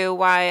too,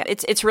 why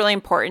it's really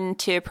important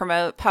to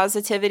promote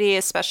positivity,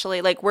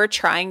 especially like we're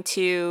trying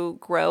to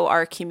grow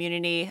our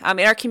community. I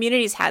mean, our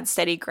community's had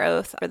steady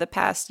growth for the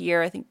past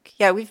year. I think,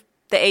 yeah,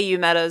 the AU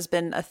meta has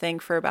been a thing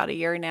for about a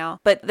year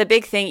now. But the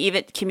big thing,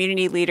 even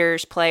community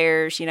leaders,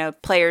 players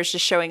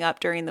just showing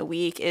up during the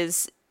week,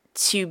 is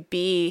to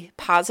be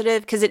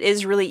positive, because it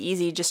is really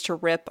easy just to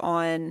rip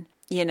on,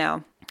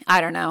 I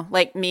don't know,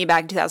 like me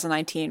back in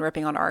 2019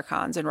 ripping on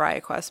Archons and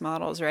Riot Quest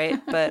models, right?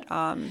 But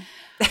I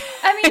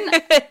mean,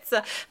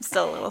 I'm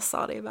still a little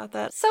salty about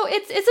that. So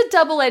it's a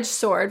double-edged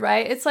sword,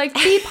 right? It's like,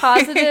 be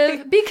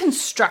positive, be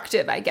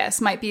constructive, I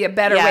guess, might be a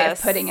better way of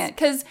putting it.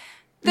 Because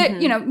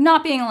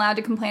not being allowed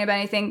to complain about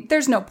anything,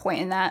 there's no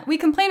point in that. We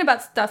complain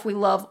about stuff we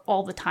love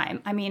all the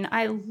time. I mean,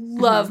 I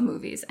love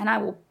movies, and I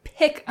will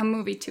pick a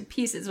movie to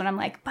pieces when I'm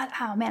like, but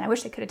oh man, I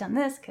wish they could have done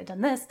this, It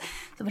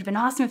would have been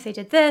awesome if they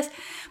did this.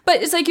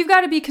 But it's like, you've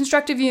got to be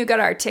constructive and you've got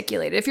to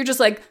articulate it. If you're just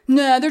like,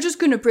 nah, they're just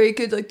going to break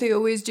it like they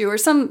always do, or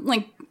some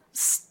like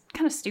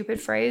kind of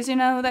stupid phrase,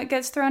 that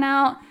gets thrown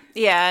out.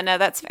 Yeah, no,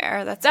 that's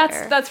fair.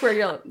 That's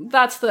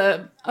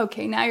where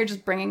okay, now you're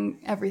just bringing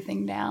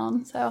everything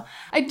down. So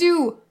I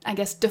do, I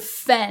guess,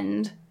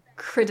 defend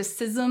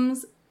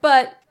criticisms,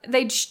 but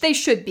they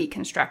should be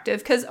constructive,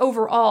 because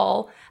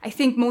overall, I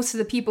think most of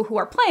the people who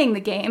are playing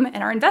the game and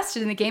are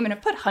invested in the game and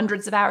have put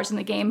hundreds of hours in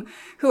the game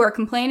who are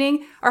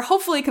complaining are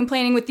hopefully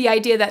complaining with the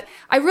idea that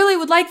I really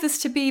would like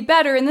this to be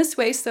better in this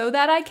way so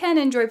that I can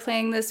enjoy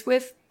playing this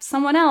with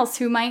someone else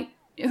who might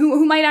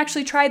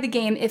actually try the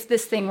game if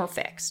this thing were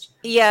fixed.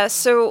 Yeah,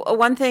 so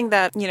one thing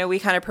that, we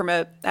kind of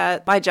promote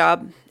at my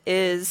job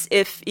is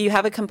if you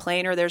have a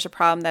complaint or there's a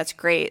problem, that's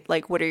great.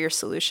 Like, what are your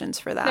solutions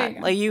for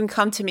that? Like, you can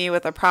come to me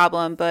with a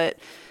problem, but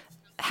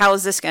how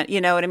is this going to,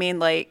 you know what I mean?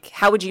 Like,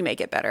 how would you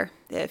make it better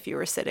if you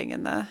were sitting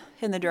in the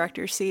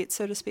director's seat,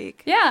 so to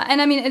speak? Yeah,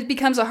 and I mean, it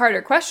becomes a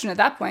harder question at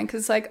that point,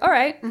 because like, all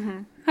right,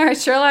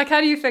 Sherlock,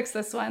 how do you fix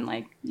this one?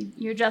 Like,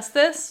 you adjust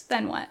this,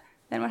 then what?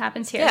 Then what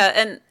happens here?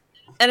 Yeah,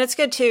 And it's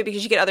good too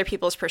because you get other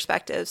people's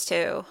perspectives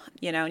too,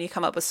 and you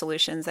come up with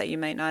solutions that you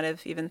might not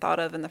have even thought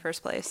of in the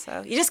first place.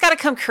 So you just got to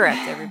come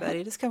correct,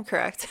 everybody. Just come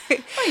correct.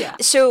 Oh yeah.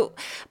 So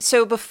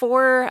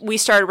before we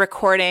started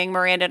recording,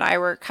 Miranda and I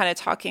were kind of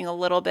talking a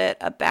little bit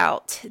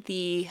about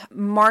the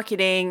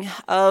marketing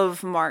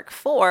of Mark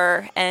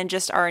IV and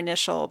just our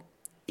initial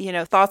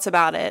thoughts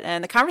about it,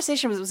 and the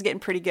conversation was getting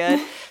pretty good.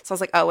 So I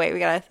was like, oh wait, we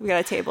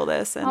gotta table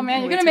this. And oh man,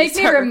 you're gonna make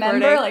me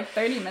remember recording. Like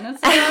 30 minutes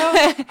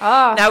ago.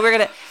 Oh. Now we're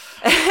gonna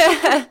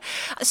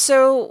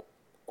so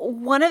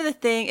one of the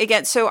things,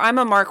 again, so I'm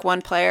a Mark I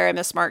player. I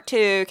missed Mark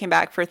II, came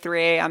back for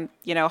 3. I'm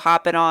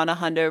hopping on a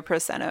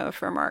 $100%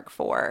 for Mark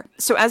IV.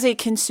 So as a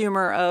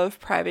consumer of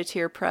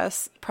Privateer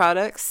Press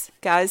products,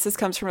 guys, this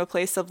comes from a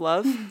place of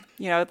love.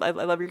 I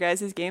love your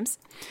guys' games.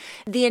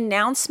 The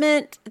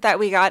announcement that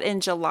we got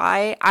in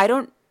July, I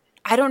don't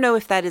know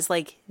if that is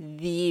like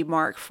the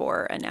Mark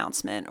IV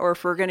announcement or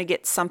if we're going to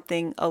get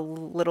something a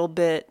little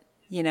bit,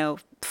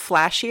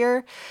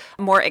 flashier,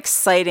 more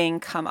exciting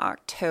come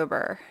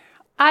October.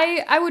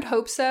 I would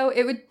hope so.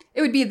 It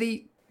would be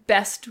the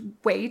best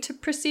way to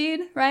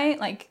proceed, right?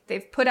 Like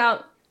they've put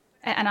out,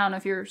 and I don't know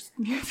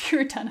if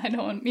you're done. I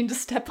don't mean to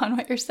step on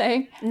what you're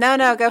saying. No,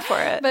 go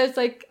for it. But it's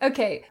like,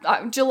 okay,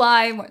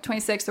 July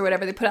 26th or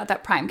whatever, they put out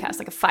that Primecast,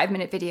 like a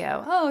 5-minute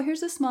video. Oh,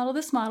 here's this model.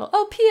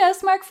 Oh,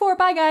 P.S. Mark IV,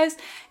 bye guys.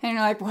 And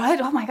you're like,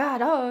 what? Oh my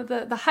God. Oh,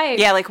 the hype.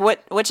 Yeah, like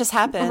what just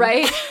happened?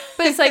 Right?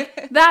 But it's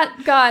like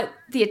that got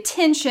the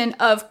attention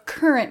of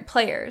current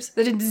players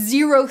that did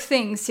 0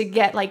 things to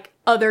get like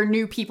other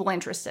new people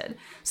interested.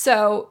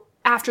 So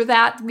after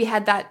that, we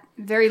had that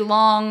very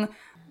long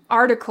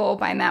article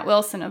by Matt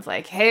Wilson of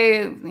like,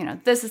 hey,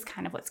 this is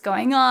kind of what's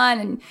going on.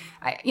 And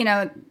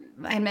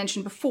I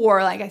mentioned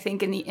before, like, I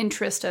think in the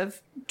interest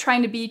of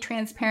trying to be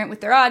transparent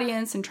with their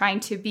audience and trying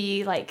to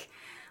be like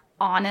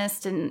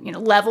honest and,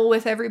 level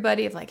with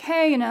everybody of like,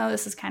 hey,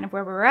 this is kind of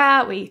where we're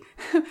at. We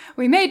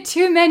made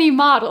too many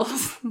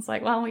models. It's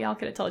like, well, we all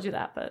could have told you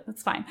that, but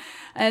it's fine.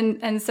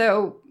 And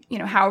so,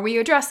 how are we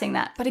addressing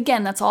that? But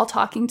again, that's all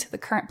talking to the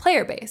current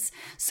player base.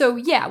 So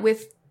yeah,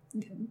 with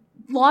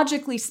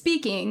logically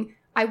speaking,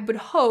 I would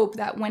hope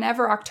that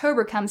whenever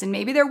October comes, and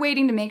maybe they're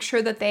waiting to make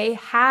sure that they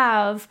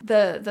have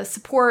the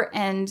support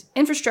and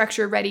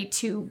infrastructure ready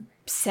to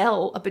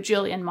sell a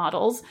bajillion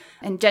models,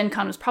 and Gen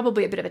Con was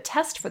probably a bit of a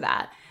test for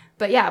that.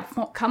 But yeah,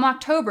 come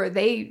October,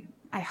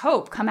 I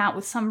hope, come out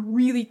with some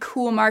really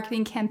cool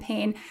marketing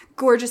campaign,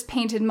 gorgeous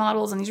painted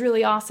models on these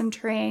really awesome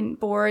terrain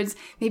boards,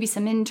 maybe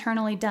some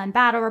internally done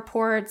battle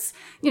reports,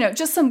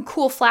 just some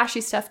cool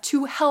flashy stuff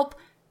to help,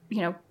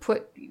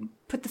 put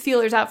the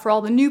feelers out for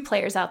all the new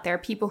players out there,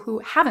 people who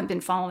haven't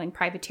been following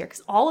Privateer,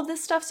 because all of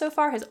this stuff so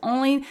far has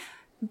only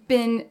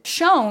been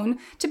shown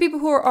to people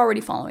who are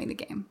already following the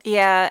game.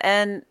 Yeah,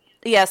 and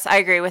yes, I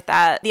agree with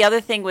that. The other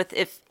thing with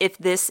if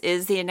this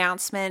is the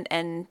announcement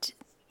and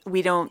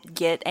we don't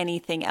get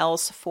anything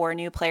else for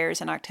new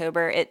players in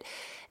October,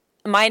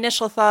 my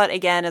initial thought,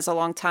 again, as a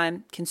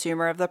longtime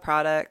consumer of the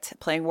product,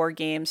 playing war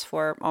games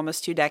for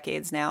almost 2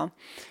 decades now,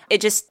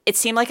 it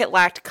seemed like it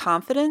lacked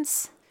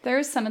confidence. There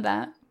is some of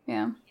that,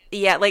 yeah.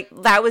 Yeah, like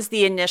that was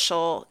the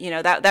initial,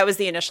 that was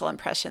the initial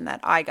impression that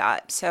I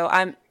got. So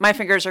my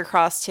fingers are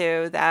crossed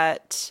too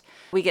that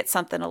we get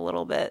something a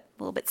little bit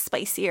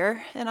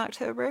spicier in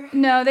October.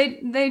 No,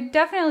 they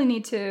definitely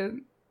need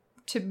to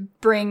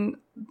bring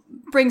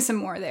some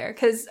more there,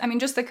 because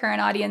just the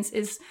current audience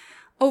is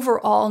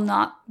overall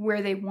not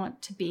where they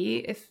want to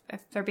be if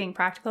they're being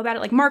practical about it.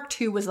 Like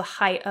Mark II was the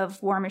height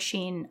of War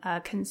Machine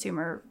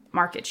consumer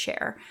market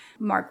share.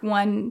 Mark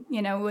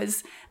I,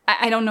 was,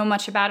 I don't know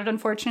much about it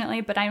unfortunately,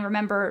 but I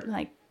remember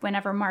like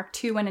whenever Mark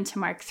II went into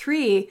Mark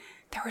III,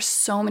 there were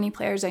so many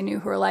players I knew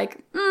who were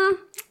like,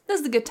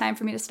 this is a good time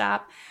for me to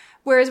stop.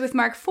 Whereas with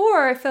Mark IV,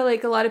 I feel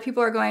like a lot of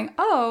people are going,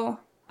 oh,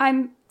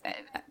 I'm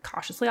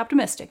cautiously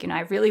optimistic. I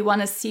really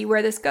want to see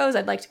where this goes.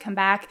 I'd like to come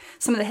back.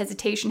 Some of the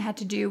hesitation had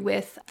to do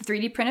with the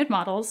 3D printed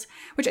models,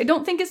 which I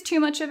don't think is too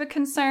much of a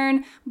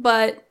concern,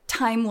 but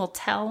time will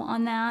tell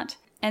on that.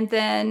 And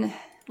then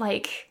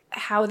like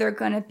how they're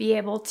going to be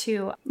able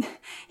to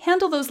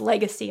handle those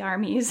legacy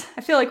armies.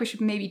 I feel like we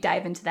should maybe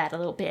dive into that a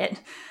little bit.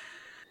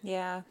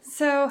 Yeah.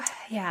 So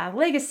yeah,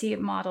 legacy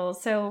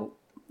models. So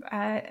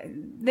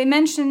they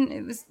mentioned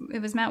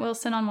it was Matt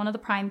Wilson on one of the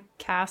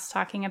Primecasts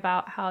talking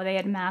about how they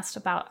had amassed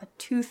about a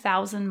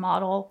 2,000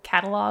 model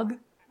catalog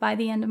by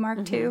the end of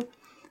Mark II,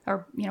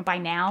 or by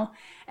now,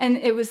 and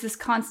it was this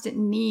constant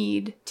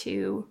need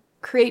to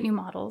create new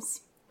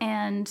models,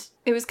 and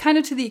it was kind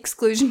of to the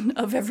exclusion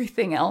of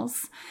everything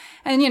else.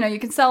 And you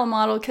can sell a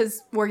model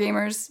because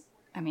wargamers,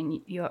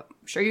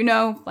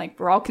 like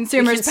we're all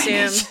consumers. We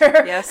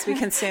consume. Yes, we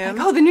consume.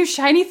 Like, oh, the new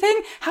shiny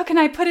thing? How can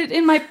I put it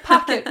in my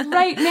pocket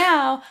right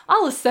now?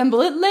 I'll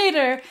assemble it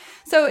later.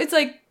 So it's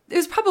like, it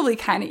was probably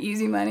kind of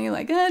easy money,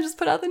 like, just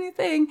put out the new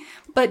thing.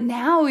 But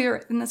now we're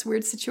in this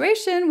weird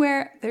situation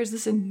where there's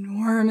this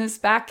enormous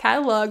back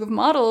catalog of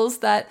models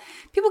that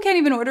people can't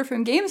even order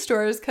from game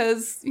stores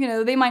because,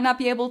 they might not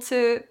be able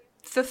to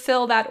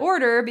fulfill that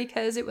order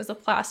because it was a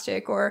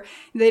plastic, or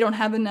they don't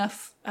have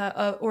enough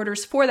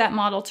orders for that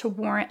model to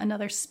warrant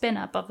another spin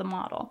up of the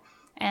model.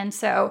 And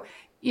so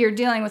you're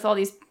dealing with all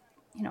these,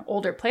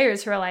 older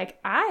players who are like,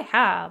 I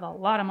have a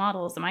lot of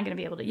models. Am I going to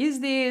be able to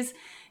use these?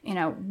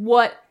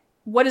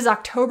 What is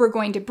October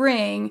going to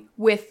bring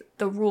with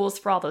the rules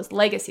for all those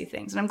legacy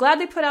things? And I'm glad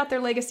they put out their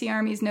legacy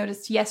armies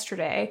notice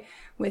yesterday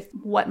with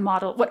what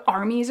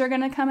armies are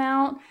going to come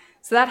out.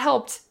 So that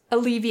helped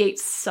alleviate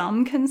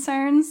some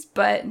concerns,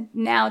 but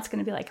now it's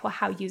going to be like, well,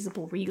 how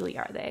usable really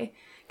are they?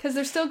 Because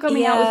they're still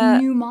coming out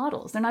with new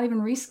models. They're not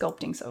even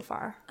resculpting so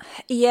far.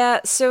 Yeah,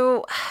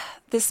 so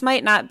this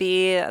might not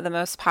be the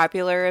most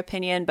popular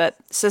opinion, but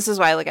so this is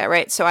why I look at it,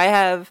 right? So I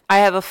have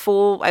a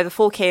full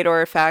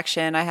Khador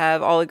faction, I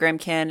have all the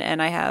Grimkin,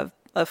 and I have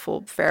a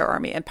full Pharaoh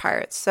army and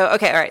pirates. So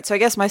okay, all right. So I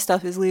guess my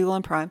stuff is legal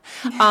and prime.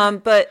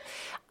 But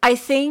I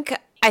think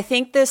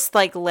this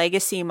like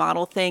legacy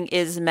model thing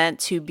is meant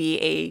to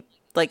be a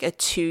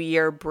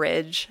 2-year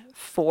bridge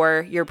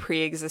for your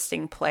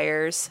pre-existing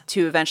players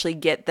to eventually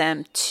get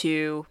them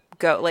to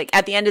go. Like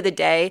at the end of the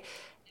day,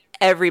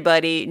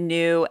 everybody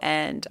new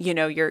and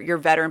your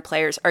veteran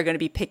players are going to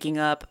be picking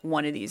up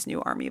one of these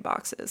new army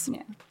boxes.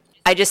 Yeah.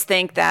 I just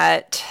think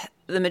that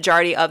the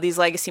majority of these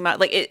legacy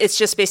models, it's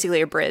just basically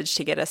a bridge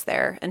to get us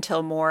there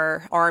until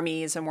more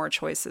armies and more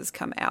choices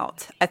come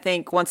out. I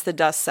think once the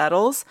dust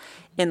settles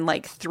in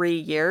 3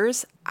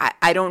 years,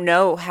 I don't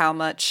know how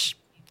much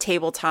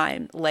table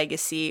time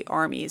legacy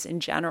armies in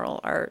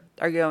general are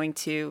going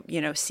to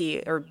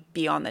see or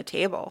be on the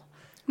table.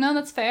 No,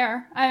 that's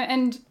fair.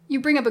 And you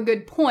bring up a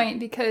good point,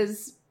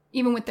 because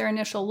even with their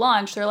initial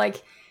launch, they're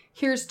like,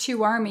 here's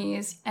 2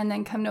 armies, and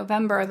then come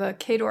November, the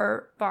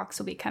Khador box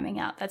will be coming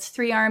out. That's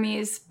 3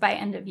 armies by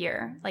end of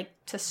year,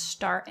 to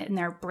start in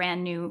their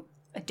brand new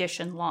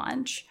edition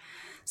launch.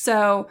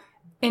 So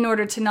in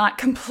order to not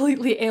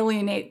completely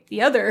alienate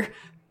the other,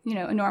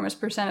 enormous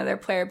percent of their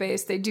player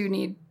base, they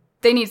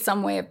need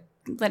some way of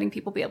letting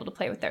people be able to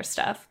play with their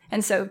stuff.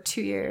 And so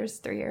 2 years,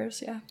 3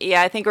 years, yeah.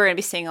 Yeah, I think we're going to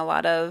be seeing a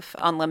lot of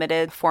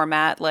unlimited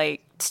format,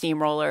 like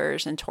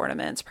steamrollers and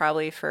tournaments,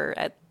 probably for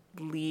at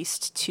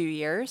least 2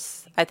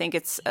 years. I think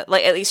it's, at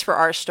least for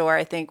our store,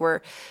 I think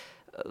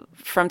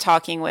from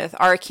talking with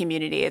our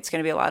community, it's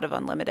going to be a lot of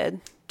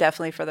unlimited,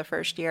 definitely for the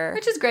first year.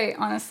 Which is great,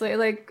 honestly.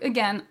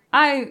 Again,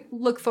 I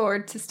look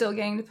forward to still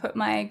getting to put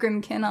my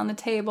Grimkin on the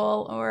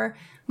table, or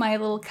my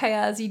little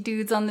Kayazi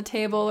dudes on the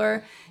table,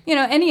 or,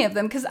 any of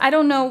them, because I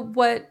don't know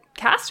what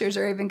casters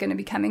are even going to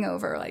be coming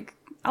over.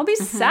 I'll be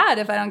sad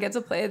if I don't get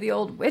to play the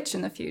old witch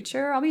in the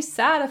future. I'll be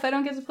sad if I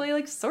don't get to play,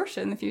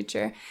 Sorsha in the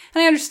future.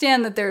 And I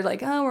understand that they're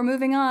like, oh, we're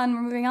moving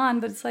on,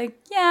 but it's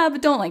yeah,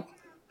 but don't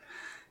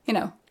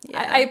Yeah.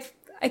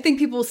 I think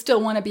people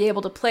still want to be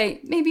able to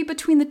play maybe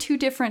between the 2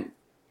 different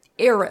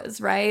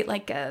eras, right?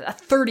 A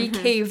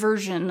 30K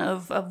version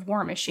of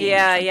War Machine.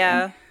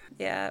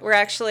 Yeah, we're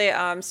actually,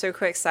 so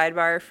quick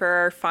sidebar, for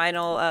our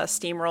final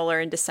steamroller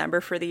in December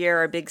for the year,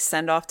 our big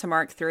send-off to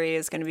Mark III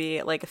is going to be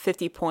a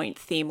 50-point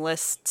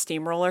themeless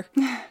steamroller.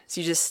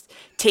 So you just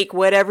take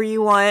whatever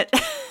you want.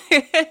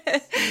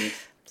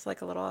 It's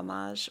a little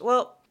homage.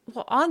 Well,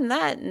 on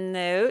that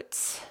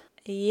note,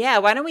 yeah,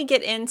 why don't we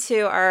get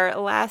into our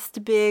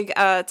last big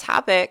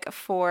topic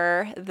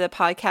for the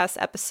podcast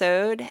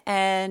episode,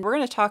 and we're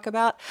going to talk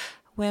about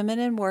women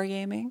in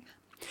wargaming.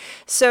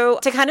 So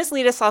to kind of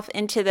lead us off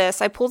into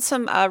this, I pulled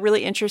some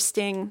really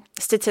interesting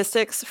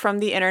statistics from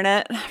the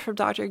internet, from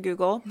Dr.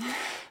 Google.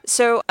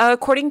 So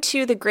according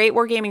to the Great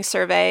Wargaming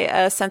Survey,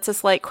 a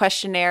census-like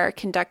questionnaire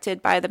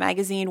conducted by the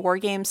magazine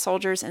Wargame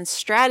Soldiers and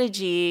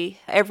Strategy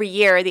every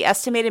year, the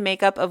estimated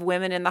makeup of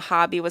women in the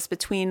hobby was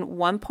between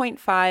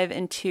 1.5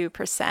 and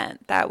 2%.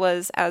 That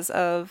was as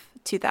of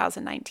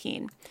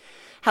 2019.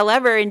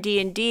 However, in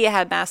D&D, it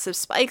had massive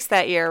spikes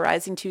that year,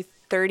 rising to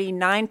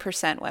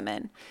 39%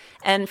 women.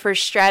 And for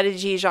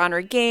strategy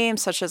genre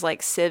games, such as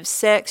Civ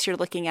 6, you're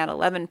looking at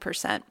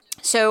 11%.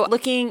 So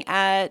looking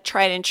at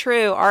Tried and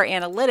True, our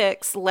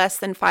analytics, less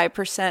than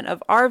 5%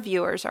 of our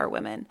viewers are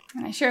women.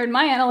 And I shared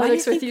my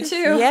analytics with you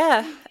too.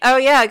 Yeah. Oh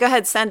yeah, go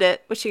ahead, send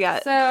it. What you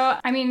got? So,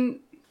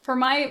 for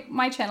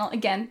my channel,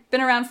 again,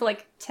 been around for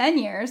 10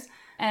 years,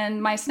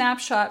 and my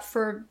snapshot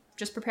for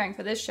just preparing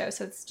for this show,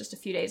 so it's just a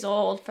few days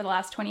old, for the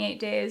last 28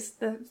 days,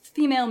 the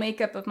female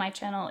makeup of my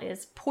channel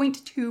is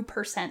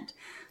 0.2%.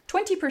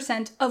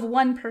 20% of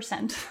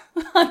 1%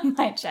 on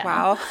my channel.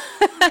 Wow.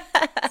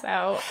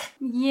 So,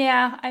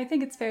 yeah, I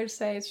think it's fair to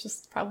say it's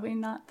just probably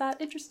not that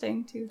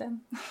interesting to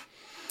them.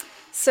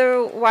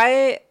 So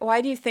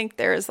why do you think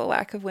there is a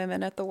lack of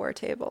women at the war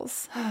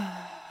tables? All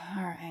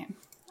right.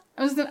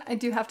 I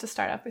do have to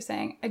start off by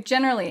saying I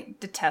generally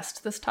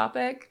detest this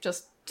topic,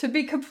 just to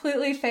be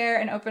completely fair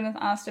and open and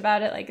honest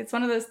about it. It's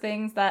one of those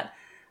things that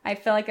I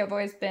feel like I've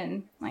always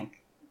been,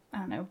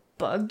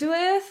 bugged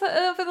with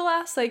over the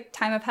last,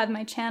 time I've had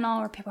my channel,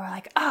 where people are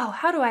like, oh,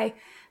 how do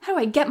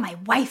I get my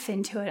wife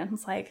into it? And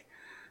it's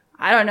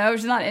I don't know,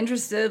 she's not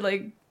interested.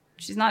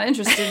 She's not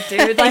interested,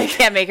 dude. You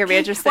can't make her be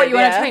interested. What, you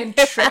want to try and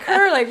trick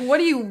her? What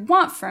do you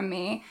want from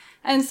me?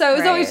 And so it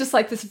was always Right. just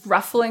like this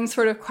ruffling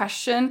sort of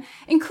question,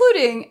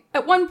 including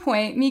at one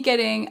point me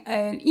getting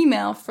an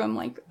email from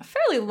like a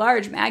fairly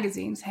large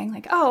magazine saying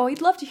like, oh, I'd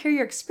love to hear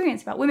your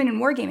experience about women in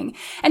wargaming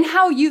and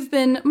how you've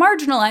been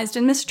marginalized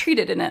and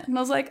mistreated in it. And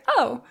I was like,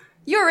 oh,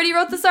 you already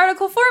wrote this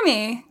article for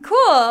me.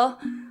 Cool.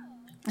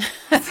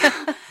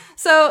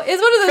 So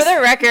it's one of those. For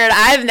the record,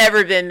 I've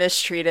never been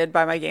mistreated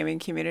by my gaming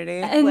community.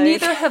 And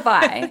neither have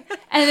I.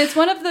 And it's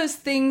one of those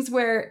things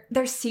where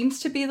there seems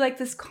to be like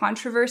this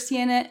controversy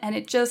in it, and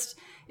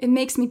it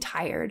makes me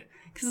tired.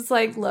 Because it's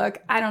like, look,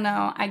 I don't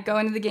know. I go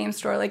into the game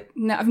store, like,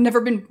 no, I've never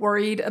been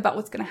worried about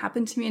what's going to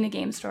happen to me in a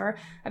game store.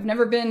 I've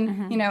never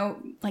been,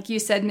 like you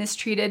said,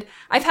 mistreated.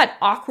 I've had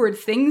awkward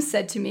things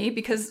said to me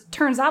because it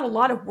turns out a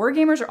lot of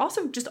wargamers are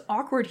also just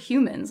awkward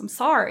humans. I'm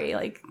sorry.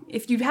 Like,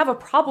 if you have a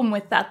problem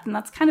with that, then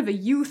that's kind of a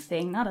you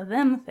thing, not a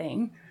them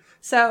thing.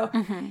 So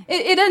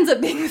it ends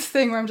up being this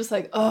thing where I'm just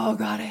like, oh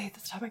God, I hate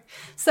this topic.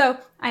 So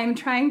I'm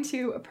trying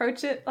to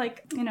approach it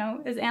like,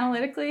 as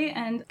analytically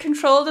and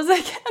controlled as I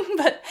can.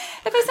 But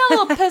if I sound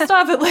a little pissed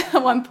off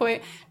at one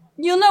point,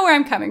 you'll know where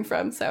I'm coming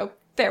from. So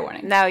fair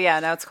warning. No,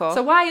 it's cool.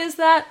 So why is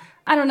that?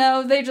 I don't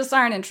know. They just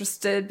aren't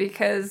interested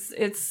because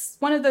it's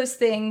one of those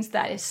things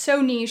that is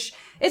so niche.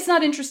 It's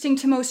not interesting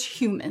to most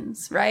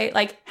humans, right?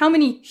 Like, how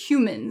many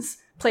humans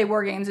play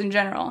war games in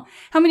general?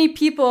 How many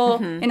people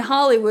in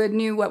Hollywood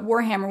knew what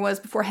Warhammer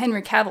was before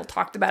Henry Cavill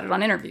talked about it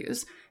on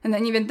interviews? And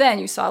then even then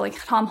you saw like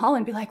Tom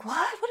Holland be like,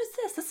 what is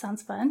this? This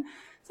sounds fun.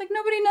 It's like,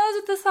 nobody knows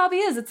what this hobby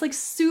is. It's like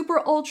super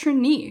ultra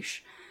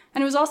niche.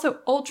 And it was also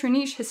ultra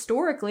niche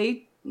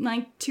historically,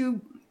 like to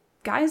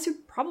guys who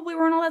probably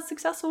weren't all that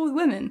successful with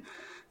women.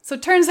 So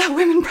it turns out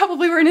women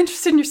probably weren't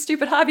interested in your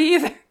stupid hobby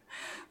either.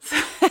 So,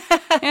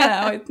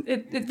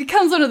 it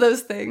becomes one of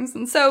those things.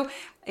 And so,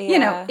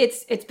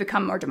 it's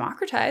become more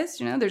democratized.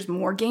 There's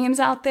more games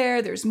out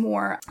there. There's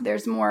more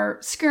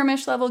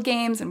skirmish level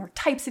games and more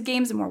types of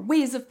games and more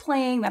ways of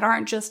playing that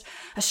aren't just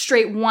a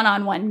straight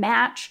one-on-one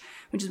match,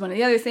 which is one of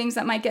the other things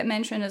that might get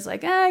mentioned is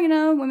like,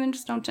 women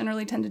just don't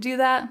generally tend to do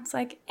that. It's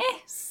like,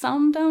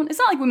 some don't. It's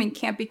not like women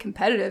can't be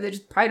competitive. They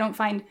just probably don't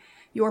find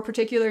your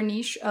particular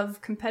niche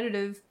of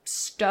competitive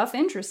stuff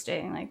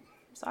interesting. Like,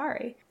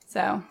 sorry.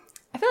 So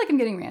I feel like I'm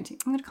getting ranty.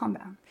 I'm going to calm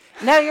down.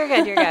 No, you're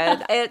good. You're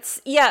good.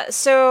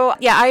 So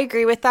I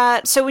agree with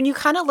that. So when you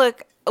kind of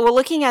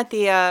looking at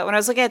the, when I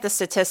was looking at the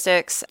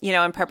statistics,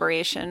 in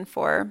preparation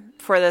for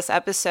this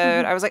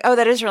episode, I was like, oh,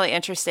 that is really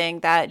interesting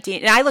that,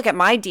 and I look at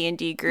my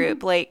D&D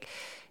group, like,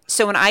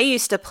 so when I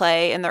used to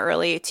play in the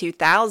early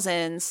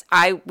 2000s,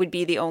 I would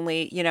be the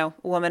only,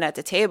 woman at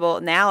the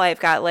table. Now I've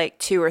got like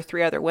 2 or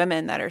 3 other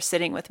women that are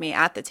sitting with me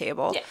at the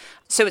table. Yeah.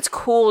 So it's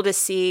cool to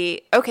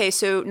see, okay,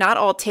 so not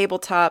all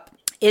tabletop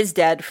is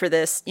dead for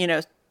this,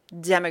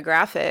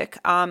 demographic,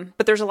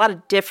 but there's a lot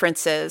of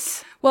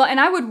differences. Well, and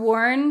I would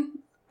warn,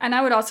 and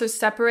I would also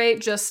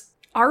separate just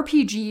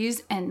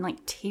RPGs and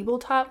like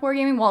tabletop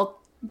wargaming,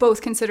 while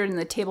both considered in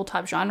the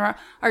tabletop genre,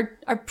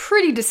 are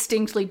pretty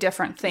distinctly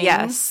different things.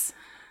 Yes.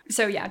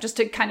 So yeah, just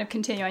to kind of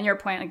continue on your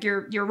point, like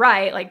you're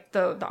right, like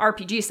the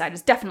RPG side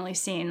has definitely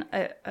seen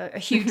a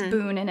huge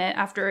boon in it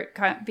after it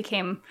kind of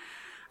became,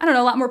 I don't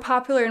know, a lot more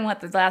popular in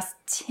the last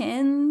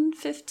 10,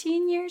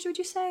 15 years, would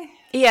you say?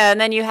 Yeah,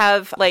 and then you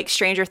have like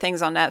Stranger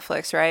Things on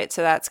Netflix, right?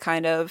 So that's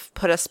kind of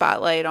put a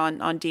spotlight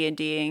on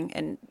D&D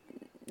and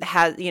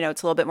has,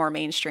 it's a little bit more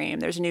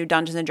mainstream. There's a new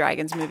Dungeons and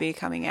Dragons movie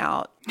coming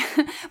out.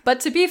 But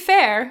to be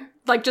fair,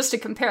 like just to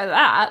compare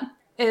that,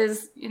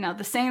 is,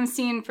 the same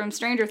scene from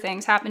Stranger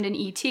Things happened in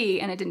E.T.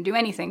 and it didn't do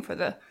anything for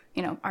the,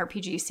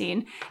 RPG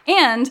scene.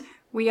 And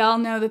we all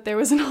know that there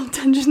was an old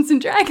Dungeons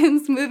and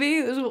Dragons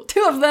movie. There's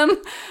 2 of them.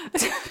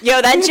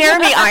 Yo, that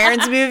Jeremy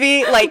Irons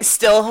movie, like,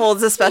 still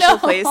holds a special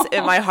place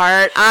in my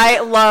heart. I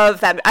love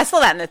that. I saw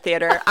that in the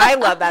theater. I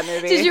love that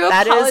movie. Did you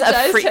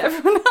apologize to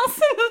everyone else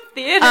in the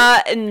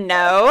theater?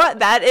 No.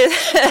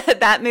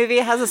 That movie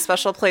has a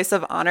special place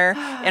of honor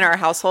in our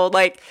household.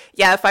 Like,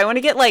 yeah, if I want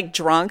to get, like,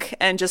 drunk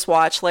and just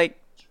watch, like,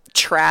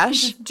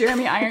 trash.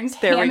 Jeremy Irons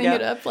hamming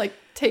it up, like,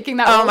 taking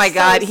that Oh, my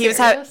God. So he was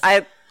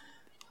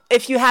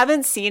if you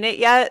haven't seen it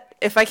yet,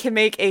 if I can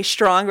make a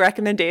strong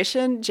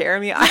recommendation,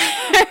 Jeremy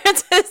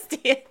Irons is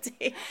D&D.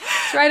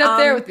 It's right up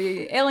there with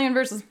the Alien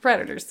vs.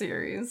 Predator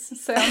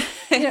series. So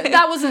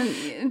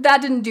that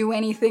didn't do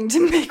anything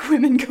to make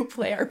women go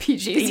play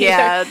RPGs either.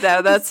 Yeah,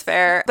 no, that's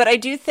fair. But I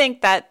do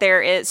think that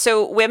there is,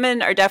 so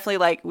women are definitely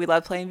like, we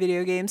love playing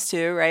video games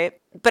too, right?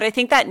 But I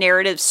think that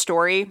narrative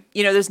story,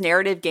 those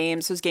narrative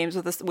games, those games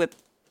with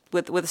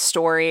a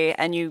story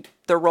and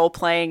the role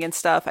playing and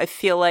stuff, I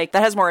feel like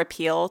that has more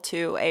appeal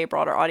to a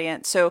broader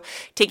audience. So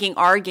taking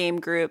our game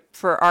group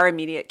for our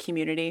immediate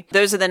community,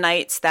 those are the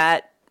nights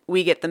that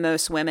we get the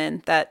most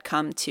women that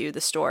come to the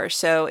store.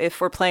 So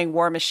if we're playing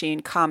War Machine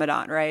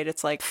Commandant, right,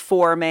 it's like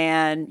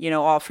 4-man,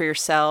 all for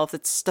yourself.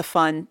 It's the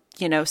fun,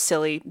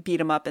 silly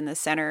beat 'em up in the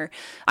center.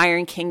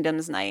 Iron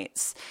Kingdoms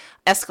nights,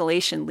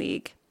 Escalation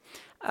League.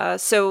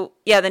 So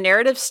yeah, the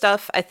narrative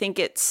stuff, I think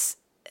it's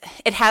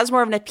it has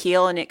more of an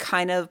appeal, and it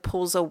kind of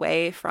pulls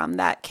away from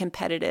that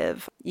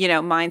competitive,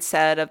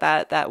 mindset of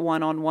that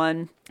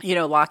one-on-one,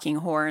 locking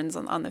horns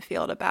on the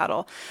field of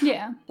battle.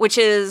 Yeah. Which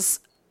is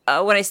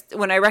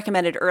when I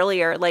recommended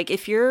earlier, like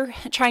if you're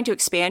trying to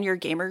expand your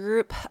gamer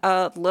group,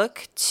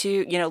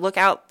 look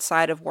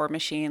outside of War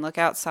Machine, look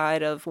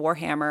outside of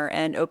Warhammer,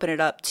 and open it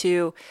up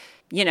to,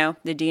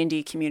 the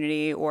D&D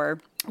community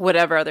or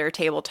whatever other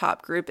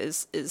tabletop group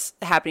is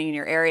happening in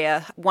your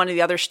area. One of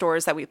the other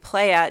stores that we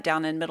play at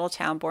down in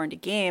Middletown, Born to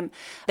Game,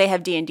 they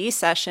have D&D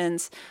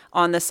sessions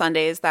on the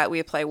Sundays that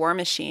we play War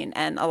Machine.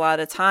 And a lot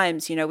of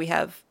times, we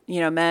have,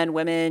 men,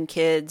 women,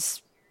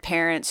 kids,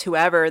 parents,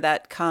 whoever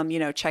that come,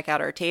 check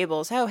out our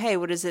tables. Oh, hey,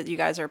 what is it you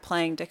guys are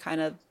playing, to kind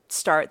of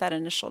start that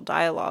initial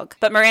dialogue.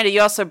 But Miranda,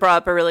 you also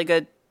brought up a really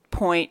good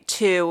point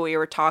too. We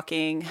were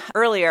talking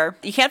earlier.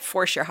 You can't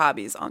force your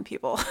hobbies on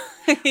people.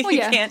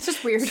 It's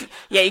just weird.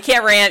 Yeah, you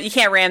can't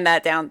ram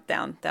that down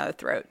the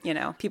throat.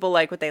 People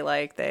like what they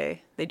like.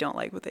 They don't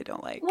like what they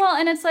don't like. Well,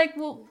 and it's like,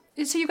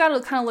 so you got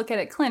to kind of look at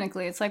it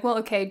clinically. It's like, well,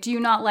 okay, do you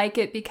not like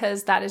it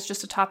because that is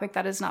just a topic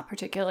that is not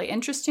particularly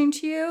interesting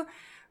to you?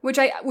 Which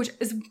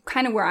is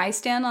kind of where I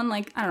stand on,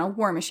 like, I don't know,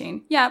 War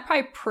Machine. Yeah,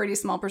 probably a pretty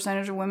small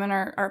percentage of women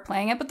are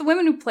playing it, but the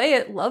women who play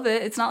it love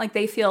it. It's not like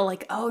they feel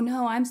like, oh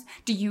no,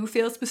 do you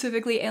feel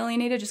specifically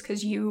alienated just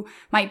because you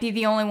might be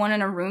the only one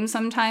in a room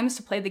sometimes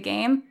to play the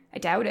game? I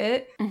doubt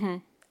it. Mm-hmm.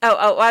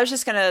 Oh, I was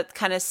just going to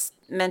kind of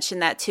mention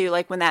that too,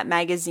 like when that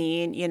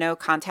magazine,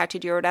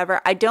 contacted you or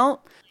whatever. I don't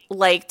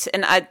liked,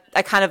 and I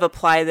kind of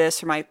apply this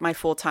for my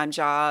full-time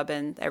job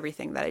and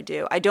everything that I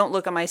do. I don't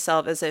look at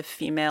myself as a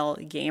female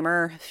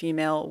gamer,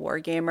 female war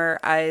gamer.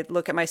 I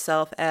look at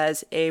myself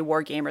as a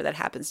war gamer that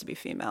happens to be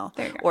female,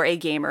 or a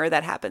gamer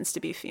that happens to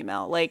be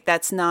female. Like,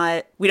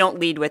 we don't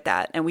lead with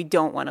that, and we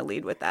don't want to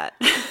lead with that.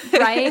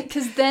 Right?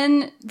 Because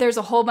then there's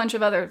a whole bunch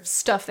of other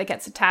stuff that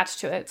gets attached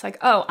to it. It's like,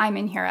 oh, I'm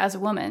in here as a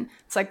woman.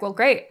 It's like, well,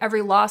 great.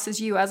 Every loss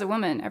is you as a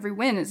woman. Every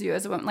win is you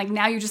as a woman. Like,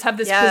 now you just have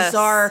this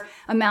bizarre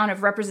amount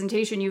of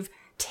representation you've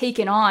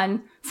taken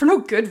on for no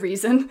good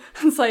reason.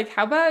 It's like,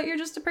 how about you're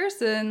just a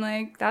person?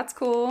 Like, that's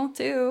cool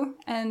too,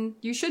 and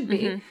you should be.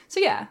 Mm-hmm. So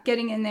yeah,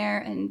 getting in there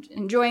and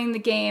enjoying the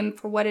game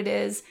for what it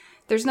is.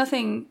 There's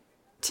nothing,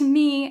 to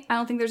me, I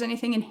don't think there's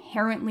anything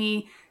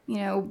inherently,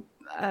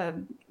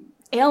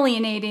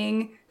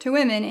 alienating to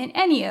women in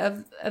any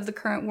of the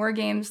current war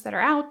games that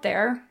are out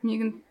there. You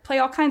can play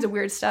all kinds of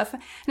weird stuff,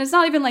 and it's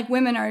not even like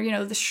women are,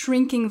 the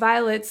shrinking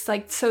violets,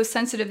 like so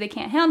sensitive they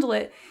can't handle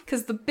it,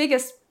 because the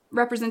biggest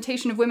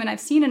representation of women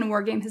I've seen in a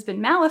war game has been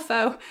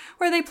Malifaux,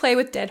 where they play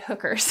with dead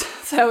hookers.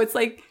 So it's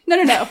like, no,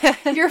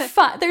 you're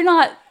fine.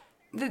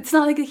 It's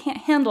not like they can't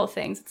handle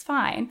things. It's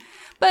fine.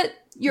 But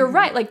you're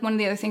right. Like, one of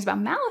the other things about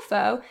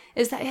Malifaux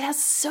is that it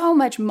has so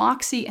much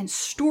moxie and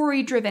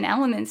story-driven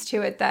elements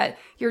to it that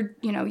you're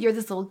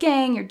this little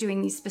gang, you're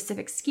doing these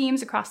specific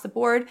schemes across the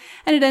board,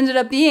 and it ended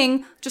up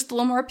being just a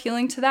little more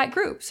appealing to that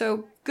group.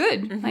 So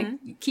good. Mm-hmm.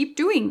 Like, keep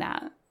doing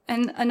that.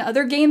 And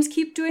other games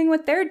keep doing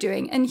what they're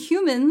doing. And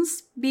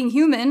humans, being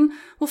human,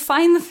 will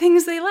find the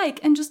things they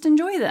like and just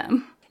enjoy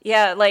them.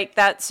 Yeah, like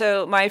that.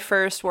 So my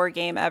first war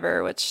game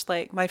ever, which,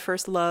 like, my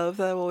first love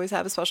that will always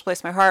have a special place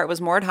in my heart, was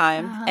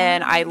Mordheim.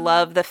 And I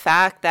love the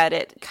fact that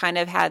it kind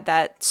of had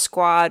that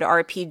squad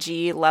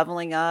RPG,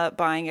 leveling up,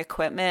 buying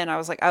equipment. I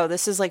was like, oh,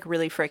 this is like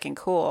really freaking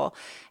cool.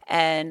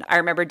 And I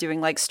remember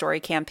doing like story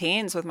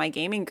campaigns with my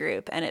gaming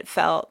group, and it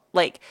felt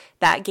like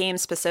that game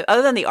specific,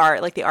 other than the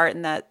art, like the art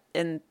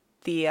in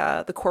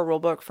the core rule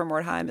book for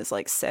Mordheim is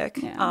like sick.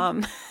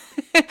 Yeah.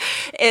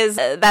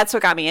 That's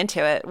what got me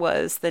into it,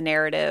 was the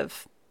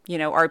narrative,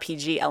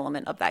 RPG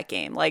element of that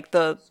game. Like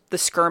the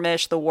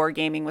skirmish, the war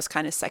gaming was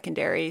kind of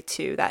secondary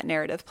to that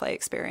narrative play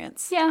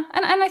experience. Yeah.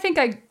 And I think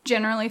I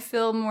generally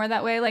feel more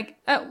that way. Like,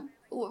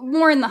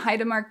 more in the height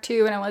of Mark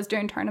II when I was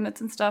doing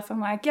tournaments and stuff. I'm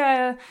like,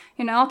 yeah,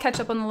 I'll catch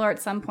up on the lore at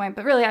some point,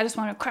 but really I just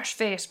want to crush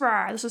face.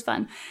 Rawr, this is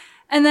fun.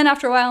 And then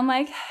after a while, I'm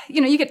like,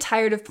 you get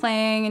tired of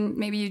playing, and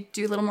maybe you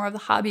do a little more of the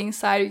hobbying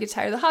side, or you get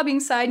tired of the hobbying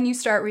side and you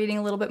start reading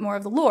a little bit more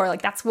of the lore.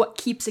 Like, that's what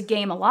keeps a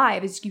game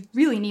alive, is you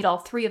really need all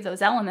three of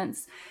those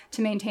elements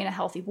to maintain a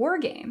healthy war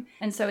game.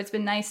 And so it's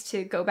been nice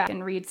to go back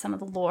and read some of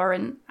the lore.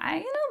 And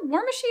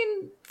War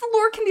Machine, the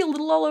lore can be a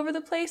little all over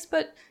the place,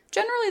 but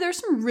generally there's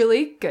some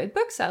really good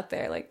books out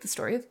there, like the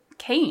story of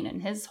Cain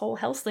and his whole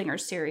Hellslinger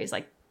series.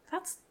 Like,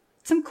 that's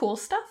some cool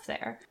stuff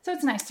there. So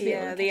it's nice to be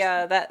able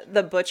to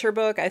the Butcher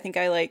book, I think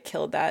I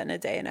killed that in a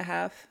day and a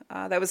half.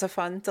 That was a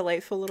fun,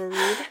 delightful little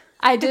read.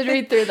 I did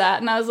read through that,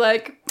 and I was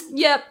like,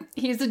 yep,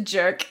 he's a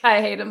jerk.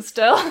 I hate him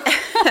still.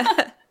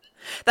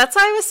 That's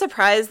why I was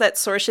surprised that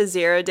Sorcha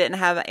Zero didn't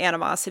have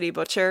Animosity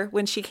Butcher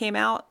when she came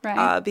out,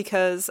 right?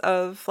 Because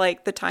of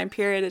the time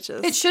period.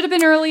 It should have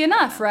been early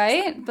enough,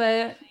 right?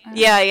 But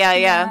yeah.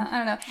 I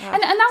don't know.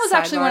 And that was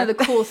actually one of the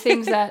cool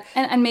things that,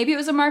 and maybe it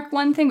was a Mark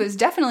I thing, but it was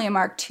definitely a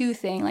Mark II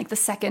thing, like the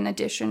second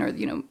edition,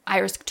 or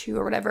Iris 2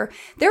 or whatever.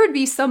 There would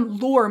be some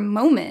lore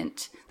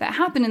moment that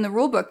happened in the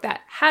rulebook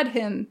that had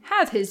him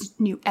have his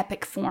new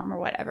epic form or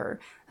whatever.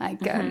 I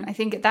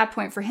think at that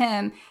point for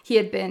him, he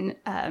had been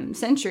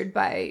censured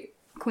by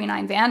Queen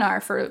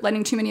Vannar for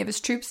letting too many of his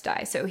troops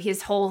die. So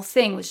his whole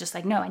thing was just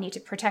like, no, I need to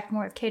protect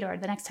more of Khador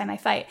the next time I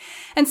fight.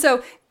 And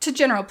so to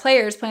general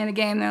players playing the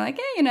game, they're like,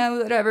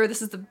 whatever,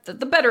 this is the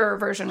better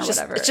version or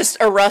whatever. It's just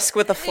a Rusk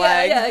with a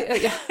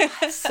flag. Yeah.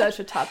 Such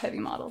a top-heavy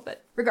model,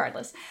 but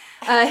regardless.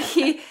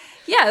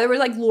 There were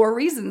like lore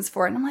reasons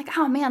for it. And I'm like,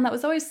 oh man, that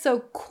was always so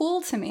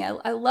cool to me.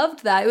 I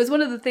loved that. It was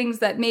one of the things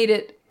that made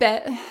it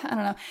I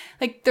don't know.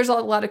 Like there's a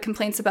lot of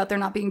complaints about there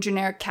not being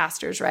generic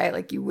casters, right?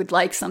 Like you would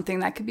like something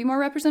that could be more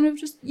representative of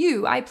just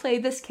you. I play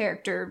this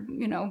character,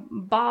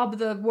 Bob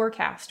the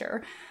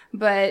Warcaster.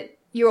 But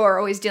you're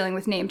always dealing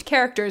with named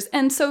characters.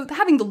 And so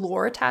having the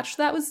lore attached to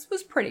that was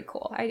pretty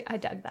cool. I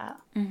dug that.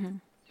 Mm-hmm.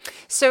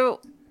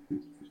 So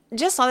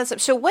just on this,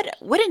 so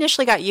what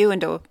initially got you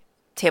into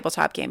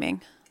tabletop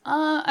gaming?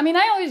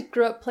 I always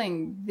grew up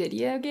playing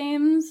video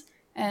games,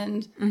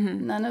 and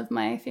none of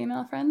my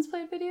female friends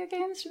played video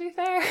games, to be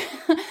fair.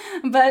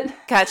 But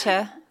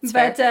gotcha.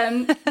 But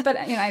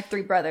I have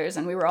 3 brothers,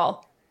 and we were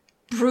all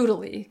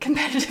brutally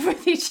competitive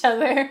with each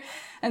other,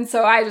 and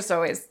so I just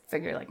always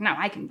figured like, no,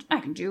 I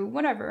can do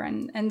whatever,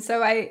 and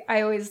so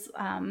I always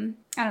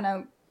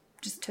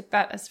just took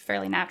that as a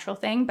fairly natural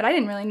thing. But I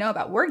didn't really know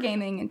about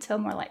wargaming until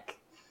more like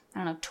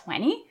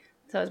 20.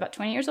 So I was about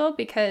 20 years old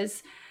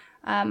because.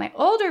 My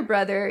older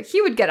brother,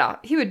 he would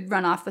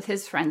run off with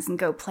his friends and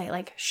go play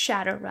like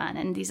Shadowrun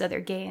and these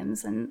other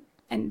games and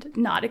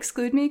not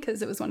exclude me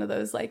because it was one of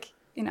those like,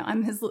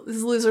 I'm his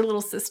loser little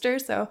sister,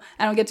 so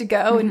I don't get to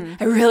go, and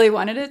I really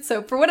wanted it.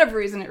 So for whatever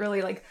reason, it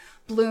really like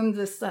bloomed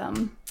this,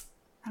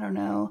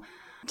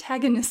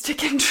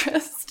 antagonistic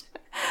interest.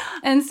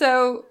 And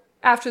so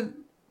after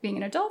being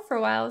an adult for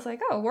a while, I was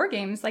like, oh, war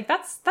games, like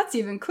that's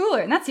even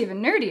cooler and that's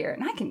even nerdier,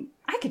 and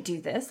I could do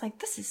this, like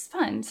this is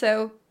fun.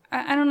 So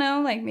I don't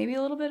know, like maybe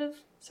a little bit of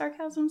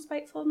sarcasm,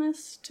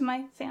 spitefulness to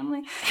my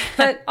family,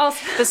 but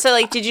also. But so,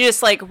 like, did you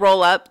just like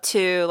roll up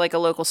to like a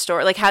local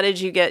store? Like, how did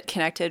you get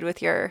connected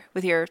with your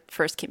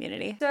first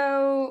community?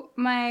 So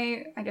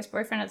my, I guess,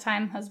 boyfriend at the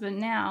time, husband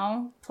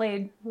now,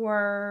 played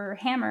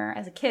Warhammer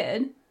as a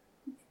kid.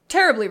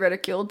 Terribly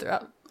ridiculed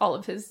throughout all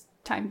of his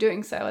time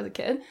doing so as a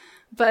kid,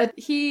 but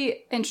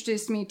he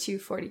introduced me to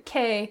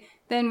 40K.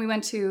 Then we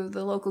went to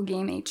the local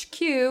game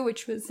HQ,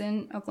 which was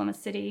in Oklahoma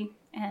City,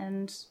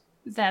 and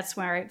that's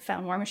where I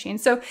found War Machine.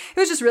 So it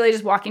was just really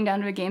just walking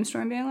down to a game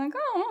store and being like,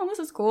 oh, well, this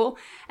is cool.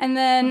 And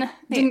then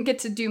didn't get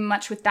to do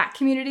much with that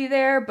community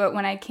there. But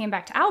when I came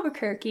back to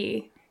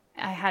Albuquerque,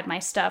 I had my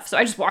stuff. So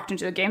I just walked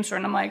into a game store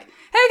and I'm like,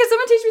 hey, can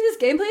someone teach me this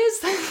game, please?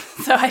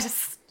 So I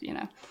just,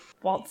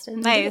 waltzed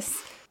in.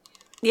 Nice.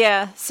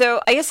 Yeah.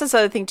 So I guess that's the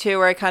other thing too,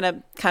 where I kind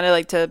of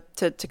like to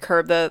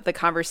curb the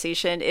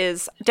conversation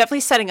is definitely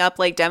setting up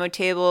like demo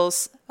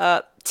tables,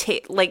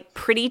 like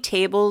pretty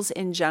tables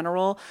in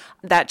general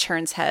that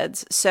turns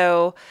heads.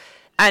 So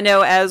I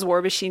know as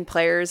War Machine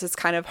players, it's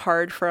kind of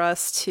hard for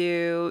us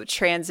to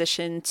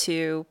transition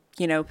to,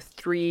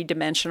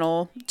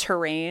 3-dimensional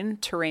terrain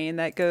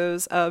that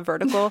goes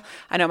vertical.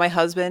 I know my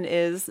husband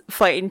is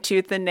fighting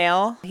tooth and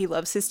nail. He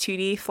loves his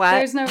 2D flat.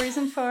 There's no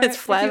reason for it. It's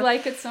flat. If you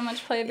like it so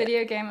much, play a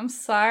video game. I'm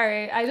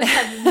sorry. I just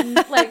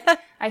have,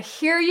 I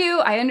hear you.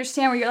 I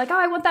understand where you're like, oh,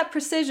 I want that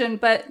precision.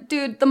 But,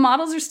 dude, the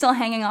models are still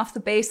hanging off the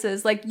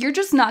bases. Like, you're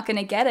just not going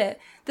to get it.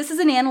 This is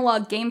an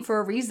analog game for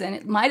a reason.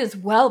 It might as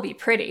well be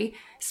pretty,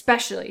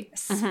 especially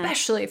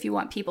if you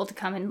want people to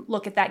come and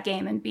look at that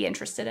game and be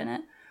interested in it.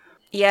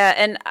 Yeah,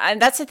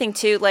 and that's the thing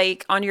too,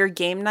 like on your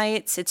game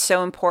nights, it's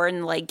so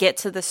important, like get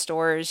to the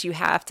stores, you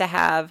have to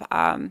have,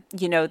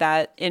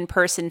 that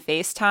in-person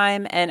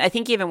FaceTime. And I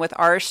think even with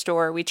our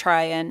store, we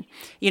try and,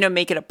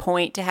 make it a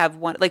point to have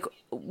one, like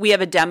we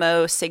have a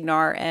demo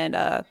Cygnar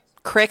and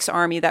Crick's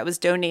army that was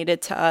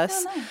donated to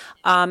us.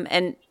 Oh, nice.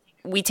 And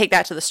we take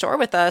that to the store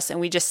with us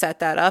and we just set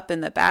that up in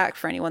the back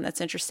for anyone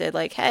that's interested.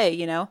 Like, hey,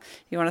 you want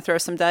to throw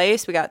some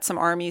dice? We got some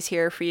armies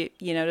here for you,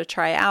 to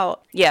try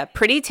out. Yeah.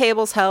 Pretty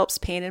tables helps.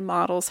 Painted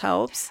models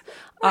helps.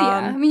 Oh, yeah.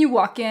 I mean, you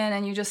walk in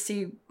and you just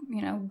see,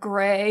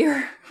 gray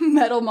or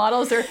metal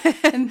models or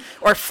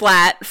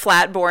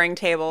flat, boring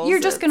tables.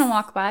 You're just going to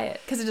walk by it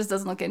because it just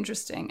doesn't look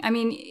interesting. I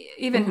mean,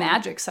 even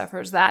Magic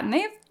suffers that, and they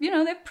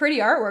have pretty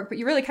artwork, but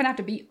you really kind of have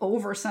to be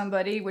over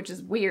somebody, which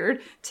is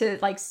weird to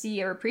like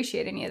see or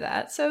appreciate any of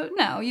that. So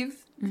no, you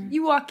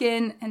walk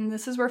in, and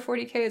this is where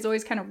 40K has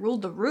always kind of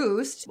ruled the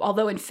roost,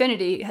 although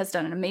Infinity has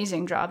done an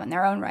amazing job in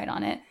their own right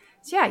on it.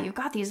 So yeah, you've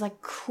got these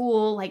like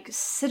cool like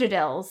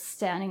citadels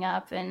standing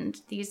up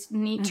and these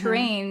neat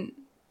terrain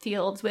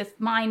fields with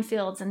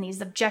minefields and these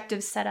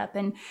objectives set up,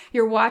 and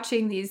you're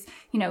watching these,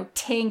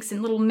 tanks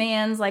and little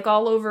mans like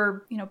all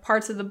over,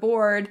 parts of the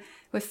board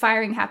with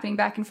firing happening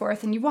back and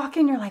forth. And you walk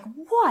in, you're like,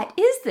 what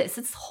is this?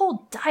 It's the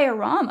whole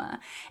diorama.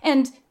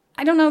 And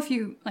I don't know if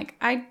you,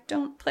 I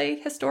don't play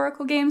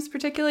historical games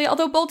particularly,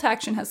 although Bolt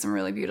Action has some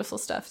really beautiful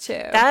stuff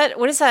too.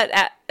 What is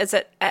that? Is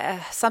it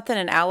something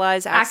in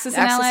Allies? Axis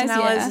and Allies,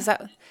 yeah. Is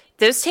that...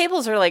 Those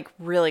tables are like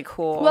really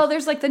cool. Well,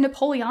 there's like the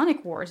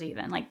Napoleonic Wars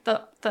even. Like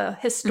the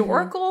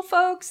historical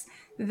folks,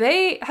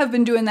 they have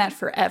been doing that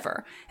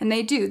forever. And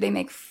they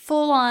make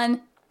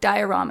full-on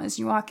dioramas.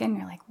 You walk in,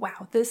 you're like,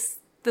 wow, this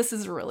this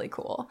is really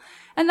cool.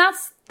 And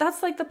that's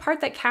like the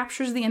part that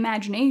captures the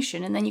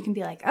imagination. And then you can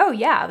be like, oh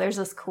yeah, there's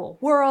this cool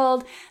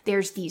world.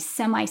 There's these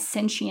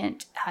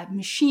semi-sentient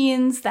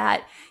machines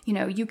that, you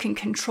know, you can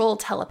control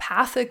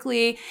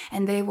telepathically,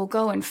 and they will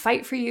go and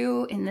fight for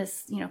you in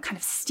this, you know, kind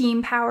of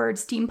steam-powered,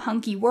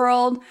 steampunky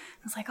world.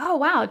 It's like, oh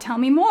wow, tell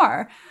me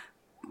more.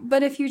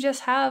 But if you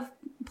just have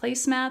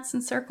placemats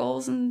and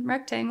circles and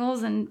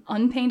rectangles and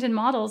unpainted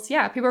models,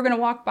 yeah, people are going to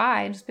walk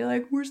by and just be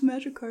like, where's the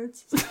magic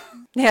cards?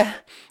 Yeah.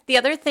 The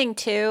other thing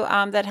too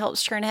that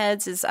helps turn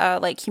heads is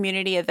like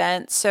community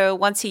events. So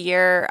once a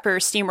year for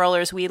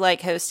steamrollers, we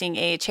like hosting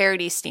a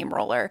charity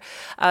steamroller.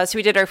 So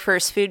we did our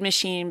first food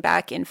machine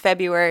back in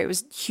February. It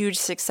was a huge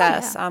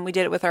success. Oh, yeah. We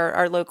did it with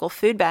our local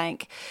food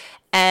bank,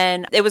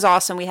 and it was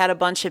awesome. We had a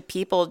bunch of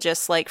people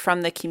just like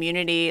from the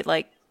community,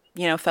 like,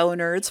 you know, fellow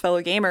nerds,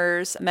 fellow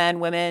gamers, men,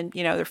 women,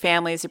 you know, their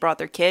families, they brought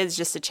their kids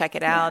just to check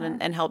it out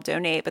and help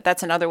donate. But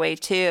that's another way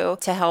too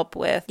to help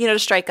with, you know, to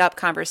strike up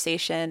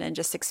conversation and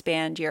just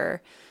expand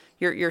your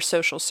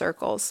social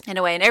circles in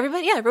a way. And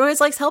everybody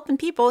always likes helping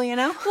people, you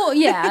know? Well,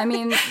 yeah, I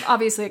mean,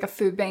 obviously like a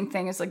food bank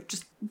thing is like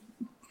just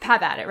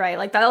have at it, right?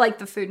 Like that, like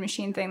the food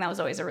machine thing, that was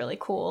always really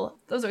cool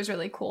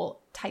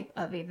type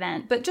of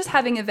event. But just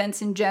having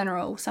events in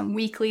general, some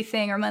weekly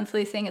thing or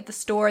monthly thing at the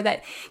store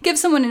that gives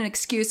someone an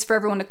excuse for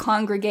everyone to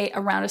congregate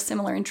around a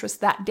similar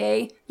interest that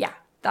day, yeah,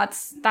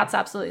 that's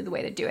absolutely the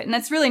way to do it. And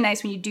that's really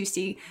nice when you do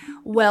see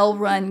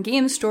well-run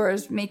game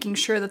stores making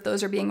sure that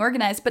those are being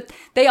organized. But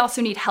they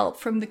also need help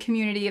from the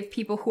community of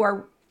people who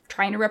are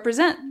trying to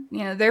represent,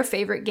 you know, their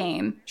favorite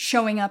game,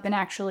 showing up and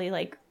actually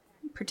like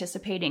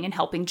participating and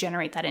helping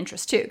generate that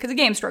interest too, because a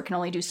game store can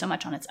only do so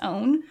much on its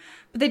own,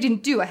 but they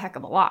didn't do a heck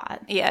of a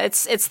lot. Yeah,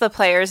 it's the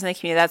players in the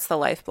community, that's the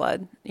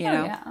lifeblood, you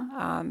know.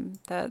 Yeah.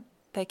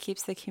 That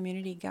keeps the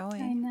community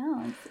going. I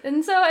know.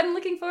 And so I'm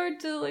looking forward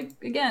to, like,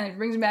 again, it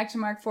brings me back to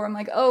Mark IV. I'm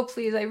like, oh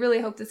please, I really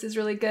hope this is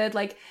really good.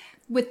 Like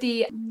with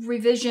the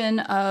revision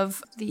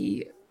of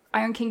the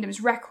Iron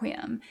Kingdom's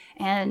Requiem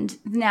and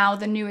now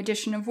the new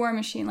edition of War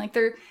Machine, like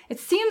it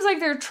seems like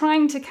they're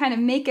trying to kind of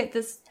make it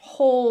this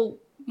whole,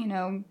 you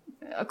know,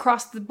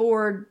 across the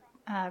board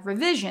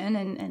revision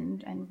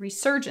and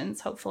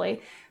resurgence,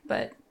 hopefully.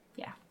 But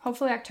yeah,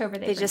 hopefully October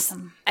they bring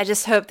some. I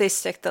just hope they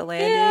stick the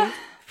landing.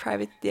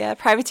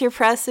 Privateer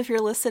Press, if you're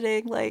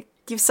listening, like,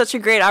 you have such a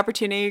great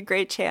opportunity,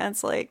 great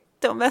chance. Like,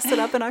 don't mess it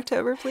up in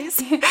October,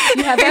 please. You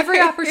have every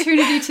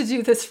opportunity to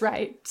do this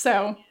right.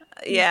 So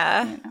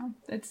yeah, you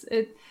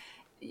know,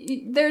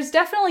 there's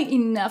definitely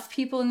enough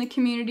people in the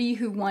community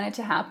who want it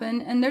to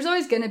happen, and there's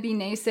always going to be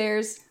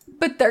naysayers,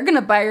 but they're going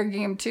to buy your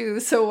game too,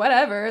 so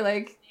whatever,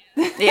 like.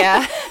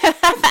 Yeah.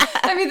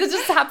 I mean, this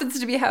just happens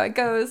to be how it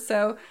goes,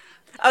 so.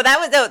 Oh,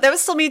 that was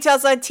still me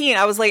 2019.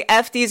 I was like,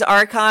 F these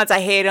Archons, I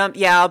hate them.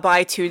 Yeah, I'll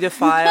buy 2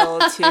 Defile,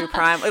 2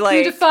 Prime.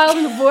 Like, 2 Defile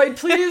in the Void,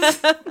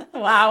 please.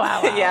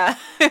 Wow. Yeah.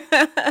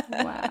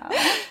 Wow.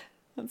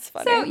 That's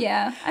funny. So,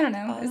 yeah, I don't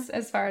know,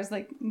 as far as,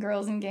 like,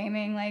 girls in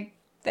gaming, like,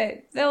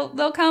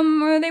 they'll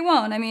come or they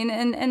won't. I mean,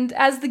 and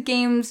as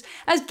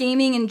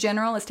gaming in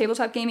general, as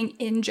tabletop gaming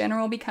in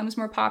general becomes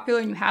more popular,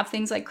 and you have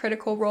things like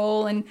Critical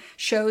Role and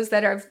shows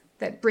that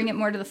bring it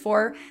more to the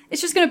fore,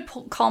 it's just going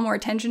to call more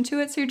attention to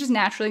it. So you're just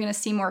naturally going to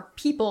see more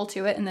people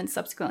to it, and then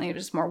subsequently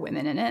just more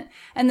women in it.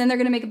 And then they're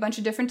going to make a bunch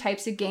of different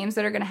types of games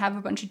that are going to have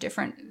a bunch of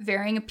different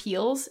varying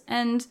appeals,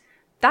 and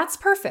that's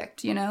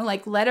perfect, you know,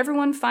 like, let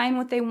everyone find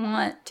what they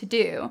want to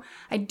do.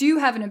 I do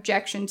have an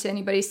objection to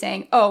anybody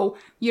saying, oh,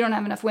 you don't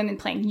have enough women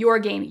playing your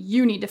game,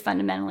 you need to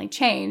fundamentally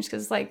change.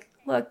 Because, like,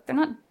 look, they're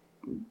not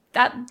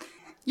that,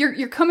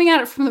 you're coming at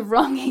it from the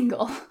wrong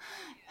angle.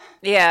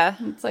 Yeah.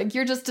 It's like,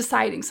 you're just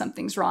deciding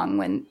something's wrong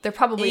when there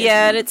probably isn't.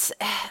 And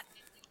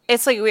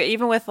it's like,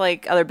 even with,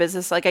 like, other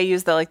business, like, I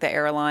use the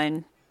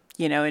airline,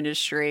 you know,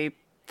 industry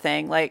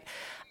thing, like,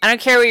 I don't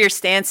care what your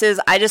stance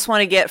is. I just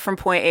want to get from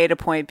point A to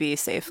point B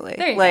safely.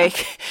 There you go.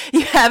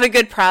 You have a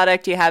good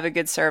product, you have a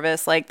good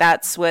service. Like,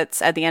 that's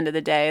what's, at the end of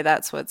the day,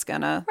 that's what's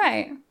gonna,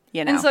 right.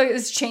 You know. And so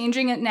is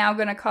changing it now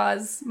going to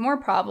cause more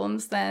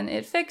problems than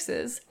it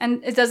fixes?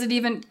 And does it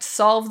even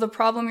solve the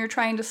problem you're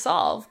trying to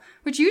solve?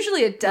 Which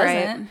usually it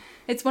doesn't. Right.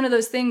 It's one of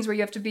those things where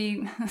you have to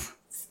be,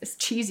 as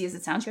cheesy as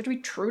it sounds, you have to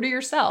be true to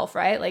yourself,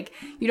 right? Like,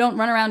 you don't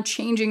run around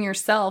changing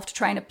yourself to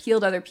try and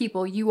appeal to other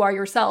people. You are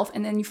yourself,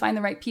 and then you find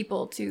the right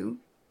people to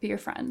be your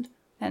friend.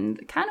 And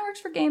it kind of works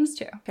for games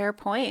too. Fair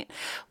point.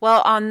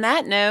 Well, on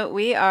that note,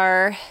 we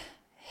are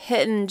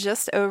hitting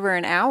just over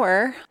an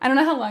hour. I don't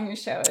know how long your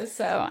show is,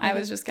 so I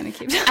was just going to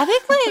keep I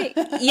think,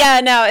 like, yeah,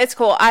 no, it's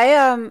cool.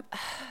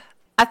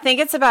 I think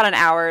it's about an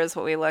hour is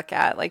what we look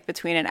at, like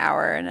between an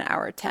hour and an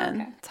hour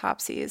 10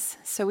 topsies.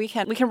 So we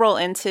can roll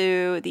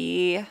into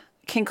the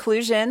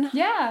conclusion.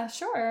 Yeah,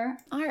 sure.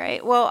 All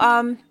right.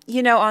 Well,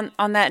 you know,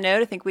 on that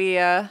note, I think we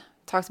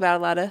talked about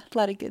a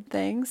lot of good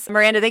things.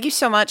 Miranda, thank you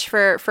so much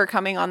for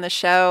coming on the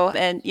show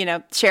and, you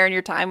know, sharing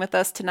your time with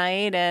us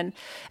tonight. And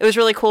it was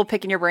really cool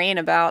picking your brain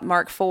about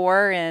Mark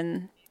IV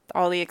and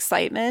all the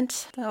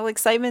excitement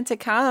to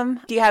come.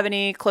 Do you have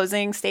any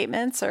closing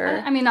statements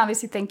or? I mean,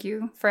 obviously, thank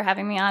you for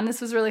having me on.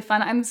 This was really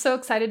fun. I'm so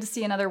excited to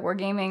see another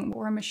Wargaming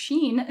War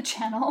Machine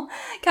channel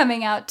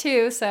coming out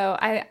too.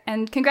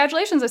 And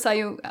congratulations. I saw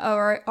you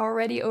are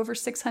already over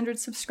 600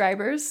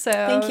 subscribers. So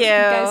thank you.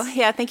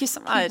 Yeah, thank you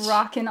so much. Keep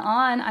rocking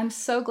on. I'm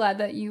so glad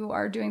that you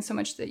are doing so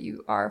much that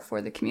you are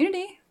for the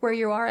community where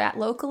you are at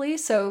locally.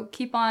 So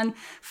keep on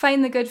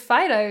fighting the good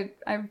fight.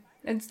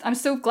 I'm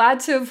so glad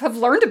to have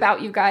learned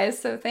about you guys.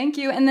 So thank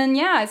you. And then,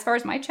 yeah, as far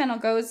as my channel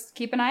goes,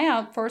 keep an eye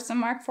out for some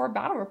Mark IV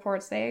battle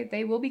reports.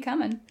 They will be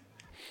coming.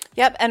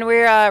 Yep, and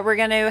we're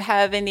going to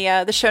have in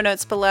the show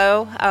notes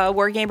below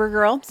Wargamer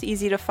Girl. It's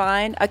easy to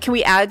find. Can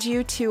we add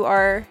you to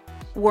our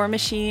War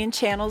Machine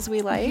channels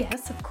we like?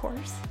 Yes, of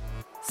course.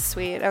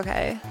 Sweet.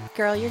 Okay.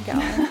 Girl, you're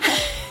going.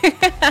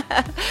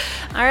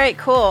 All right,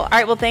 cool. All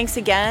right, well, thanks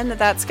again.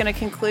 That's going to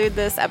conclude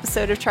this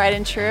episode of Tried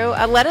and True.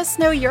 Let us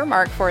know your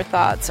Mark IV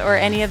thoughts or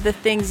any of the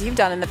things you've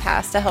done in the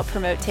past to help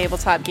promote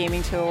tabletop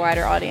gaming to a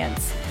wider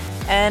audience.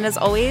 And as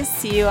always,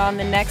 see you on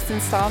the next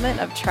installment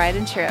of Tried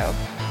and True.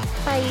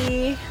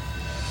 Bye.